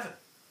came from heaven.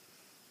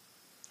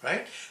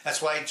 Right?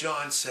 That's why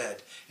John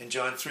said in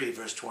John 3,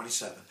 verse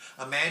 27,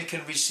 a man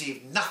can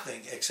receive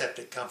nothing except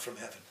it come from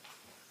heaven.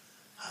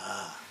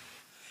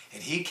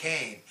 And he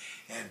came,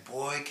 and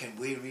boy, can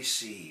we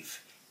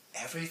receive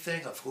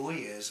everything of who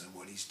he is and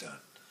what he's done.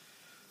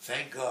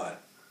 Thank God.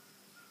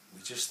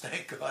 We just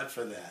thank God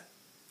for that.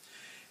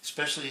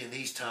 Especially in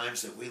these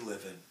times that we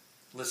live in.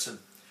 Listen,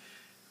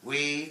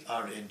 we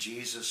are in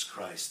Jesus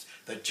Christ.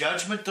 The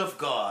judgment of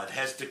God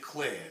has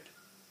declared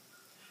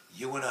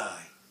you and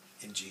I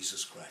in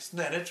Jesus Christ. Isn't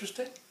that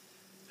interesting?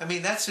 I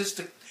mean, that's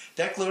his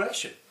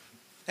declaration.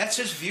 That's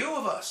his view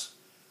of us.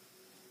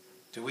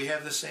 Do we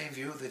have the same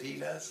view that he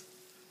does?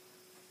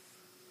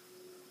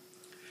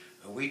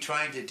 Are we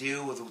trying to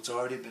deal with what's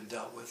already been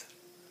dealt with?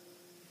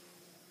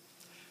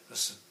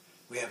 Listen,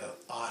 we have an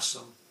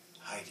awesome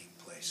hiding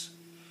place.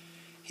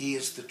 He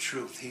is the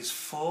truth. He's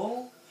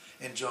full,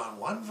 in John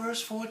 1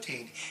 verse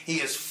 14, he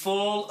is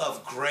full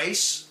of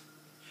grace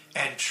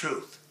and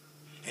truth.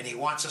 And he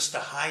wants us to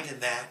hide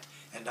in that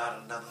and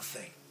not another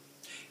thing.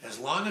 As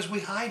long as we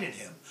hide in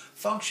him,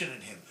 function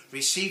in him,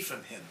 receive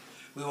from him,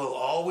 we will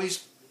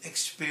always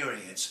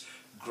experience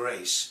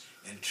grace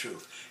and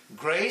truth.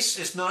 Grace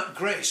is not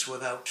grace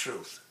without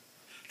truth.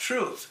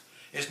 Truth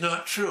is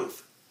not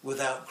truth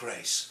without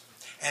grace.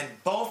 And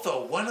both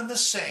are one and the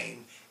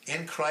same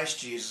in Christ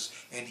Jesus,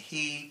 and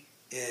he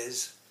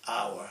is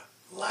our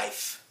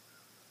life.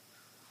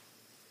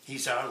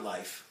 He's our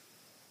life.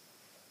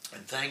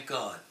 And thank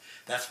God,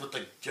 that's what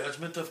the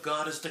judgment of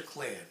God has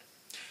declared.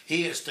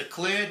 He has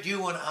declared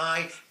you and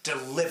I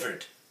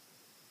delivered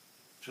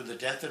through the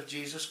death of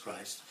Jesus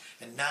Christ.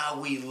 And now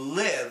we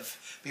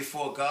live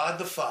before God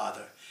the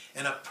Father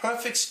in a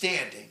perfect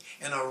standing,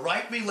 in a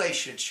right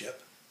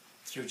relationship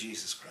through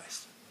Jesus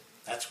Christ.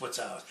 That's what's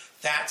ours.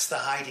 That's the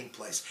hiding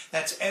place.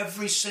 That's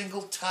every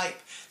single type.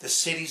 The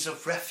cities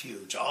of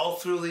refuge, all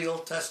through the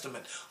Old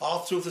Testament, all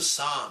through the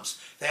Psalms.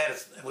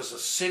 That was a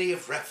city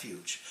of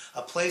refuge,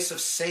 a place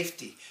of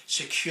safety,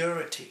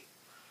 security,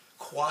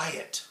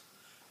 quiet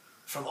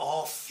from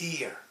all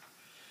fear.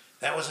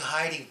 That was a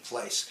hiding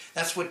place.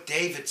 That's what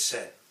David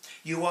said.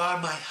 You are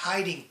my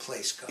hiding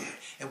place, God.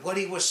 And what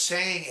he was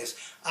saying is,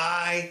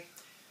 I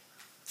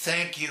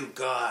thank you,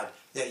 God,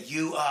 that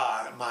you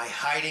are my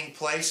hiding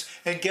place.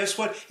 And guess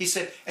what? He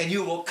said, and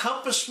you will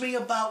compass me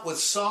about with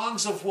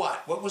songs of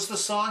what? What was the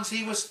songs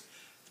he was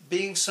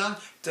being sung?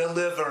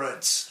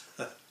 Deliverance.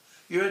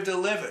 You're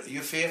delivered. Are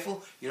you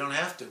fearful? You don't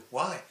have to.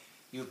 Why?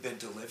 You've been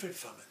delivered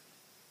from it.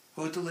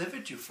 Who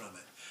delivered you from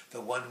it?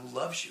 The one who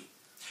loves you.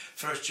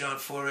 1 John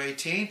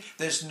 4:18,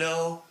 there's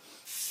no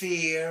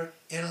fear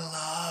in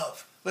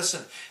love.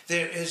 Listen,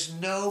 there is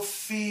no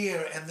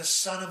fear in the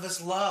Son of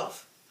his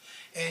love.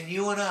 And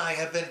you and I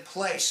have been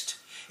placed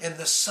in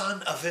the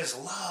Son of his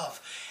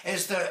love.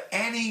 Is there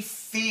any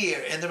fear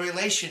in the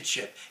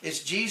relationship?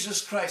 Is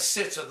Jesus Christ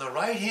sits on the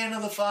right hand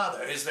of the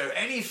Father? Is there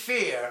any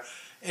fear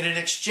in an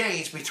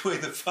exchange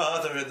between the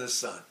Father and the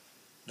Son?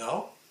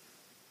 No.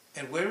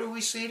 And where are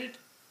we seated?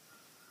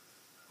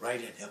 Right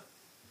in him.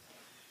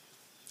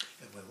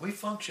 And when we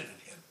function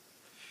in him,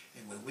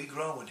 and when we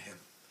grow in him,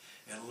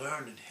 and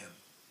learn in him,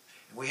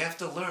 and we have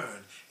to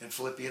learn in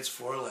Philippians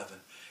 4:11,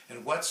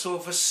 in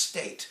whatsoever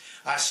state,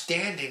 our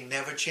standing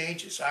never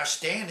changes. Our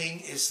standing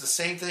is the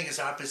same thing as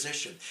our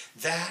position.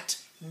 That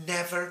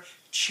never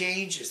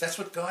changes. That's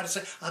what God is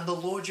saying. I'm the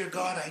Lord your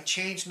God, I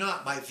change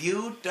not. My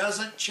view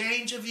doesn't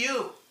change of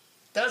you.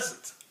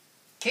 Doesn't.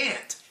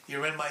 Can't.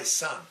 You're in my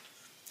Son.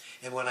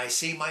 And when I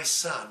see my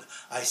Son,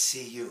 I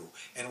see you.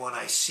 And when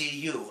I see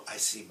you, I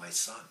see my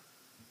Son.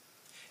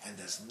 And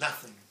there's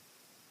nothing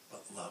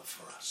but love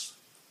for us.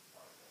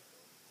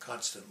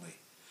 Constantly.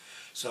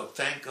 So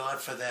thank God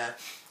for that.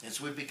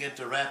 As we begin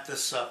to wrap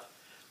this up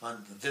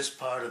on this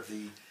part of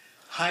the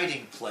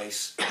hiding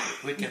place,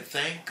 we can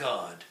thank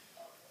God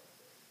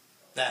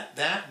that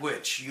that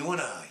which you and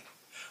I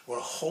were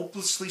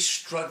hopelessly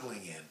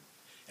struggling in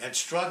and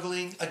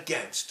struggling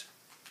against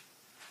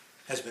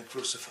has been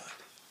crucified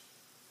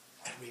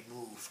and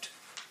removed.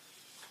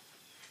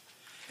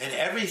 And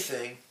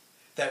everything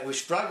that we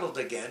struggled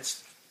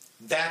against,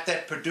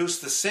 that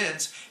produced the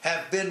sins,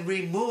 have been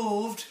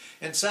removed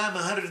in Psalm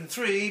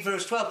 103,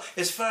 verse 12,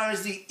 as far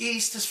as the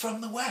east is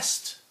from the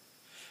west.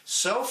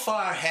 So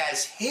far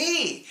has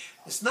he.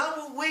 It's not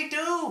what we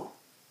do.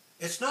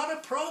 It's not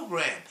a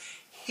program.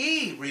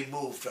 He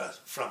removed us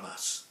from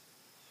us.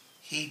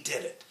 He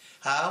did it.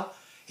 How?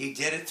 He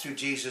did it through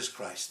Jesus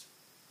Christ.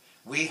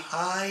 We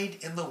hide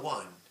in the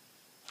one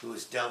who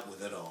has dealt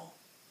with it all.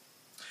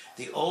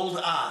 The old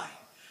I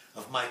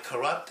of my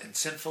corrupt and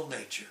sinful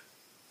nature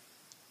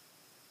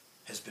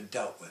has been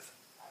dealt with.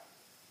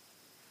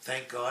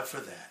 Thank God for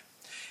that.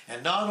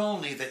 And not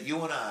only that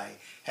you and I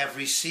have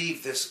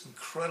received this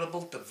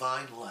incredible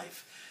divine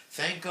life,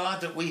 thank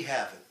God that we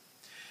have it,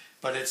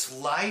 but it's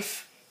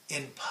life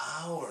in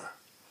power.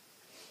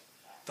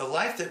 The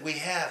life that we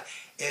have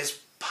is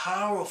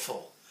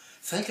powerful.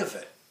 Think of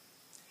it.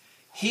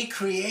 He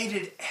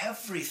created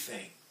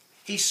everything.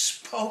 He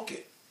spoke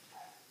it.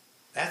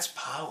 That's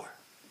power.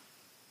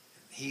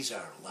 He's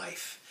our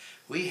life.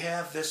 We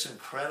have this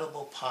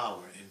incredible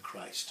power in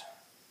Christ.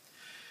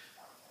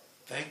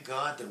 Thank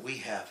God that we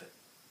have it.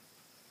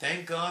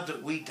 Thank God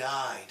that we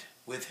died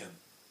with him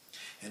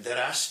and that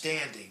our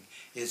standing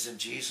is in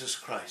Jesus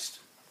Christ.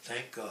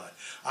 Thank God.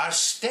 Our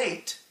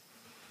state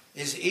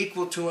is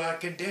equal to our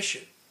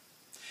condition.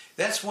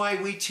 That's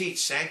why we teach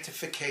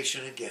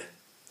sanctification again.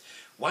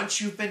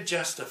 Once you've been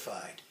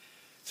justified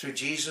through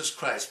Jesus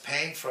Christ,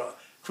 paying for,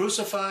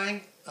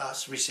 crucifying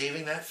us,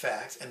 receiving that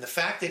fact, and the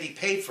fact that he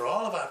paid for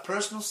all of our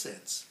personal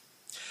sins,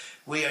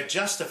 we are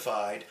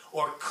justified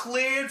or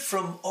cleared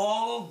from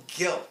all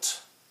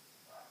guilt.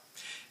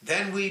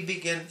 Then we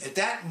begin, at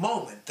that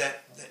moment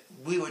that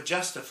we were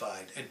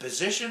justified and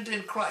positioned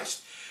in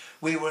Christ,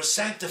 we were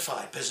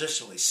sanctified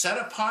positionally, set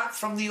apart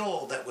from the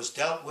old that was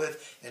dealt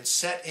with and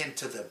set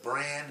into the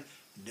brand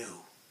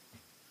new.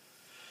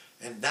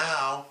 And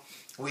now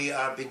we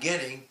are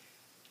beginning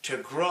to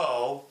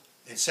grow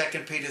in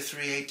 2 Peter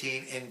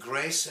 3:18 in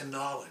grace and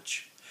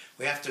knowledge.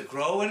 We have to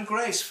grow in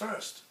grace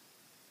first.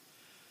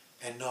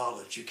 And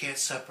knowledge. You can't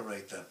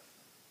separate them.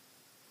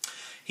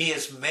 He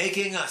is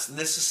making us, and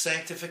this is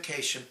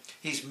sanctification,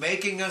 he's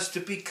making us to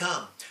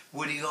become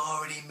what he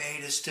already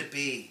made us to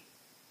be.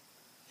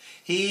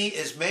 He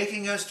is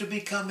making us to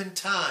become in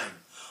time,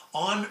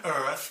 on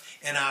earth,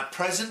 in our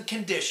present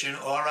condition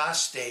or our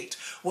state,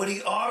 what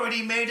he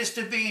already made us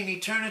to be in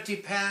eternity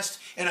past,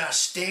 in our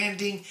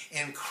standing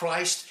in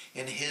Christ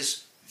in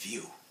his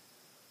view,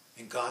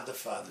 in God the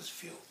Father's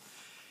view.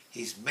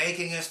 He's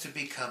making us to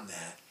become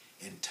that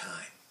in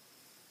time.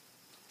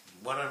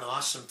 What an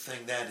awesome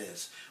thing that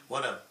is.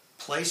 What a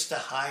place to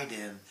hide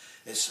in,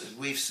 as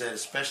we've said,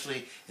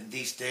 especially in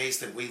these days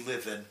that we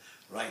live in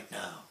right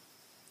now.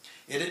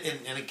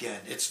 And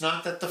again, it's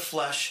not that the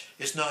flesh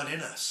is not in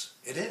us.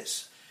 It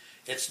is.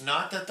 It's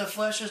not that the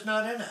flesh is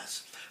not in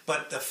us.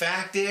 But the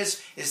fact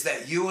is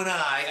that you and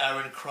I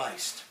are in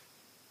Christ.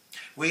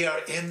 We are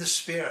in the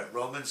Spirit,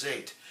 Romans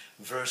 8,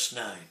 verse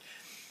 9.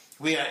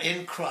 We are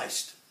in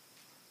Christ.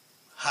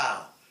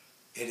 How?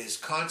 It is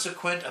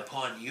consequent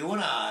upon you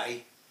and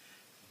I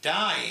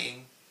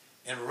dying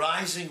and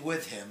rising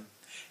with him,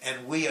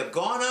 and we have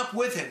gone up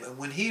with him. And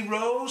when he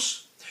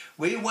rose,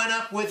 we went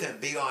up with him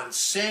beyond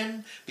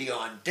sin,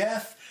 beyond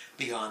death,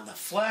 beyond the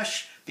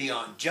flesh,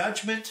 beyond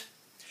judgment.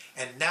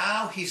 And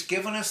now he's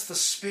given us the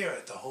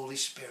Spirit, the Holy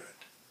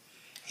Spirit.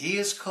 He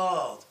is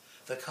called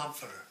the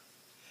Comforter.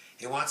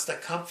 He wants to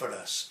comfort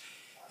us.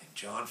 In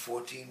John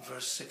 14,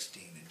 verse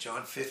 16, in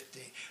John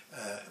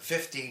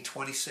 15,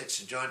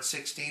 26, in John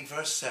 16,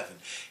 verse 7.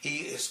 He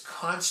is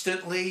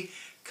constantly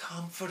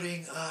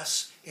comforting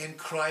us in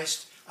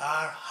Christ,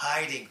 our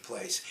hiding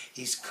place.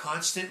 He's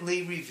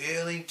constantly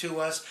revealing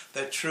to us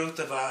the truth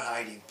of our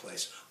hiding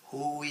place,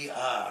 who we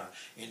are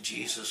in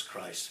Jesus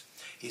Christ.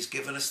 He's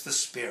given us the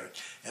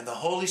Spirit. And the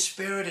Holy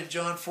Spirit in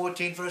John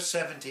 14, verse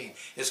 17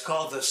 is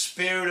called the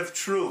Spirit of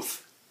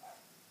Truth.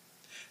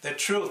 The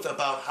truth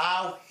about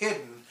how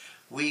hidden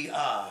we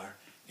are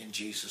in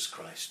Jesus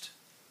Christ.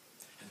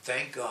 And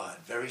thank God,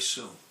 very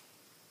soon.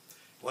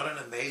 What an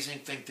amazing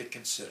thing to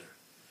consider,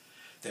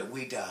 that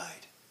we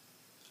died.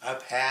 Our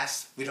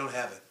past, we don't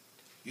have it.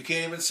 You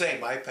can't even say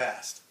my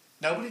past.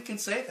 Nobody can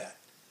say that.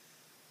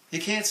 You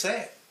can't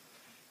say it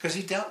because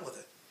he dealt with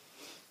it.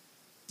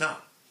 No,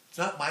 it's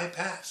not my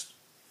past.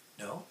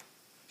 No,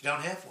 you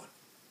don't have one.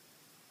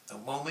 The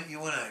moment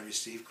you and I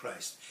received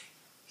Christ,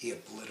 he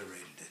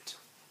obliterated it.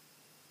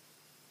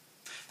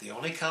 The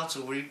only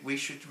counsel we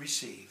should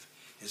receive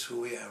is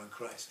who we are in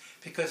Christ.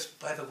 Because,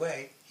 by the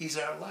way, he's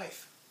our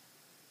life.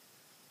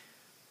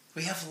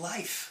 We have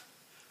life.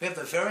 We have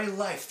the very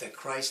life that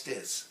Christ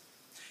is.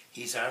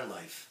 He's our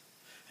life.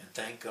 And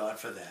thank God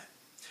for that.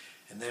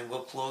 And then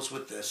we'll close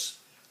with this.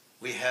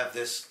 We have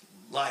this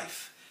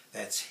life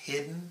that's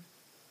hidden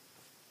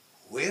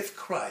with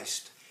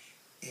Christ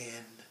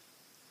in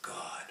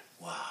God.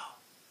 Wow.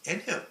 In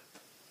him.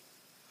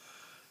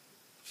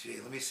 Gee,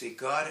 let me see.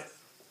 God,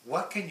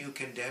 what can you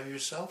condemn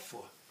yourself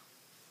for?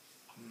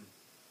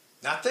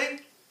 Nothing?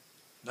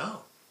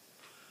 No.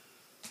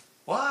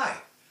 Why?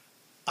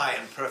 I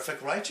am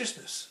perfect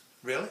righteousness.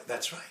 Really?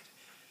 That's right.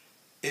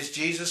 Is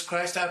Jesus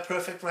Christ our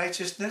perfect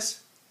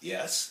righteousness?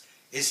 Yes.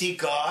 Is he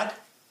God?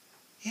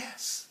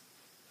 Yes.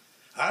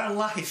 Our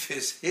life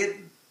is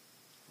hidden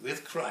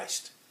with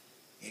Christ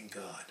in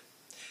God.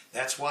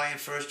 That's why in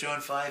 1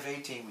 John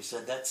 5:18, we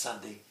said that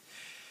Sunday,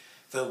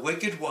 the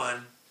wicked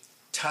one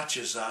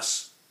touches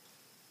us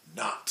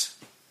not.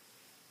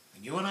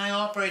 When you and I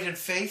operate in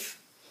faith,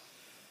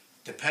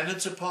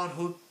 dependence upon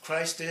who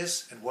Christ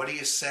is and what he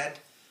has said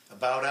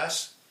about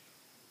us,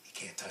 he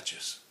can't touch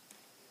us.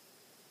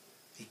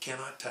 He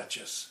cannot touch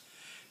us.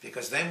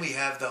 Because then we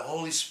have the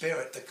Holy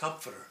Spirit, the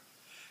Comforter,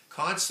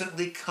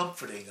 constantly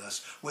comforting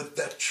us with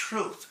the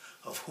truth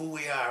of who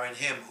we are in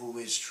him who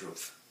is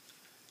truth.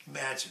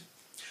 Imagine.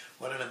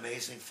 What an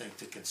amazing thing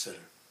to consider.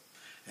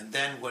 And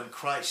then when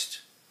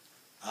Christ,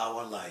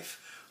 our life,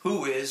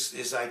 who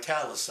is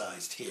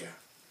italicized here.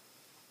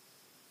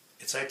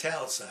 It's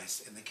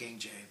italicized in the King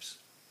James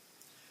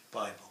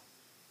Bible.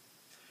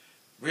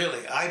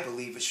 Really, I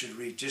believe it should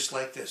read just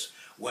like this.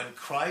 When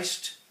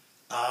Christ,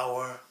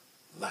 our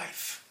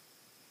life.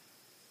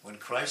 When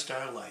Christ,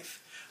 our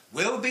life,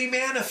 will be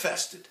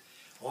manifested.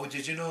 Oh,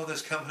 did you know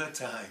there's coming a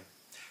time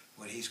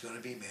when he's going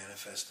to be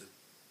manifested?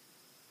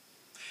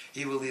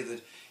 He will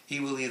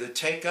either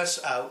take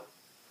us out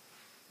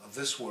of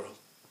this world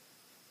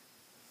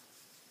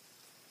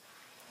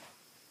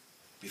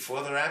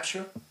before the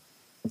rapture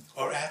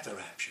or at the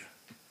rapture.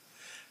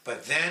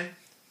 But then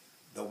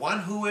the one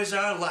who is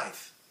our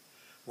life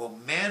will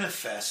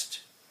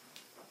manifest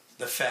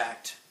the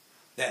fact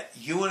that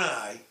you and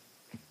I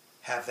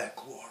have that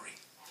glory.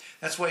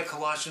 That's why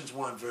Colossians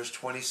 1 verse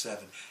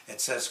 27,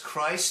 it says,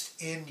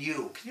 Christ in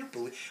you. Can you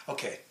believe?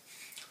 Okay.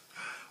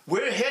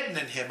 We're hidden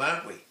in him,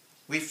 aren't we?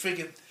 We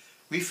figure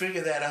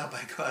that out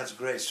by God's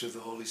grace through the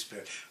Holy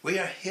Spirit. We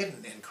are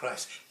hidden in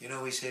Christ. You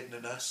know he's hidden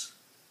in us?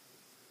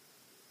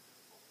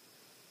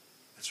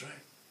 That's right.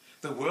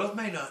 The world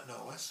may not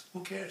know us.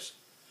 Who cares?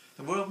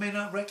 The world may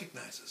not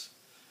recognize us.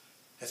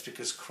 That's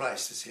because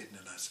Christ is hidden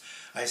in us.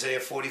 Isaiah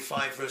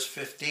 45 verse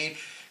 15,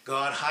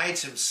 God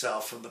hides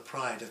himself from the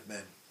pride of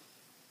men.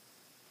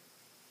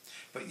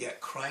 But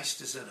yet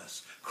Christ is in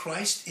us.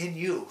 Christ in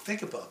you.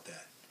 Think about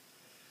that.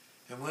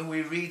 And when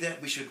we read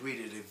that, we should read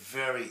it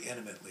very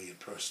intimately and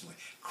personally.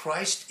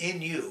 Christ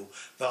in you,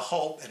 the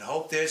hope, and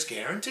hope there's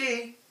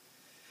guarantee.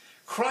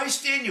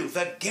 Christ in you,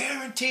 the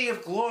guarantee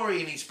of glory,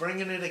 and he's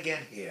bringing it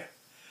again here.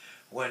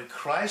 When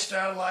Christ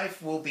our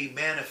life will be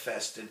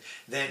manifested,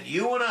 then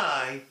you and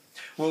I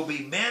will be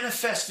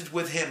manifested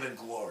with him in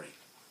glory.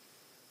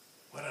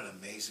 What an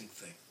amazing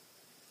thing.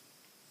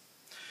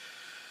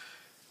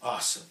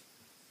 Awesome.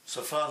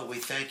 So, Father, we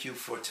thank you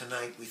for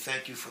tonight. We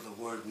thank you for the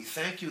word. We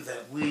thank you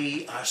that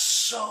we are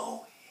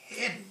so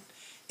hidden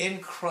in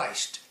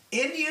Christ,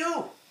 in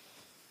you.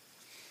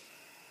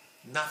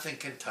 Nothing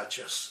can touch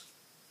us.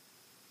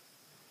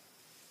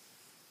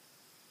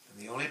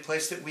 And the only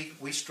place that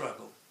we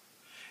struggle,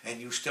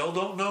 and you still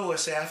don't know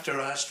us after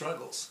our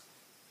struggles.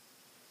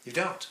 You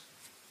don't.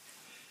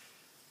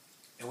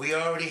 And we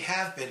already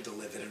have been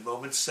delivered in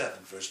Romans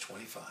 7, verse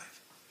 25.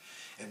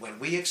 And when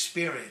we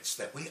experience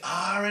that we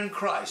are in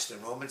Christ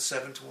in Romans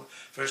 7,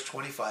 verse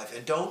 25,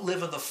 and don't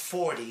live in the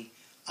 40,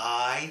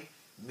 I,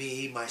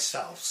 me,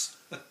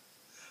 myself,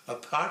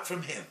 apart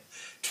from him,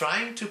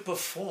 trying to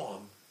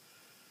perform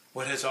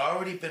what has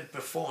already been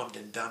performed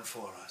and done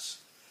for us.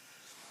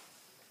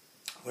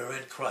 We're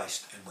in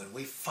Christ, and when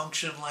we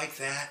function like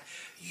that,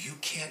 you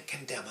can't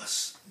condemn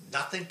us.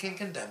 Nothing can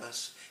condemn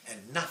us,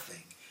 and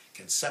nothing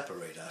can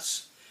separate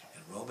us.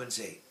 In Romans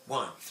 8,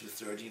 1 through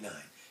 39,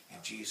 in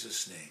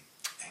Jesus' name.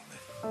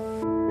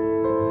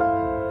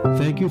 Amen.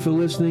 Thank you for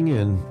listening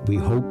in. We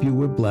hope you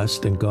were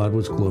blessed and God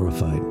was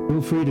glorified.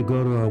 Feel free to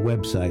go to our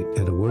website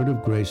at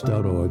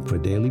awordofgrace.org for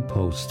daily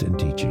posts and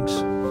teachings.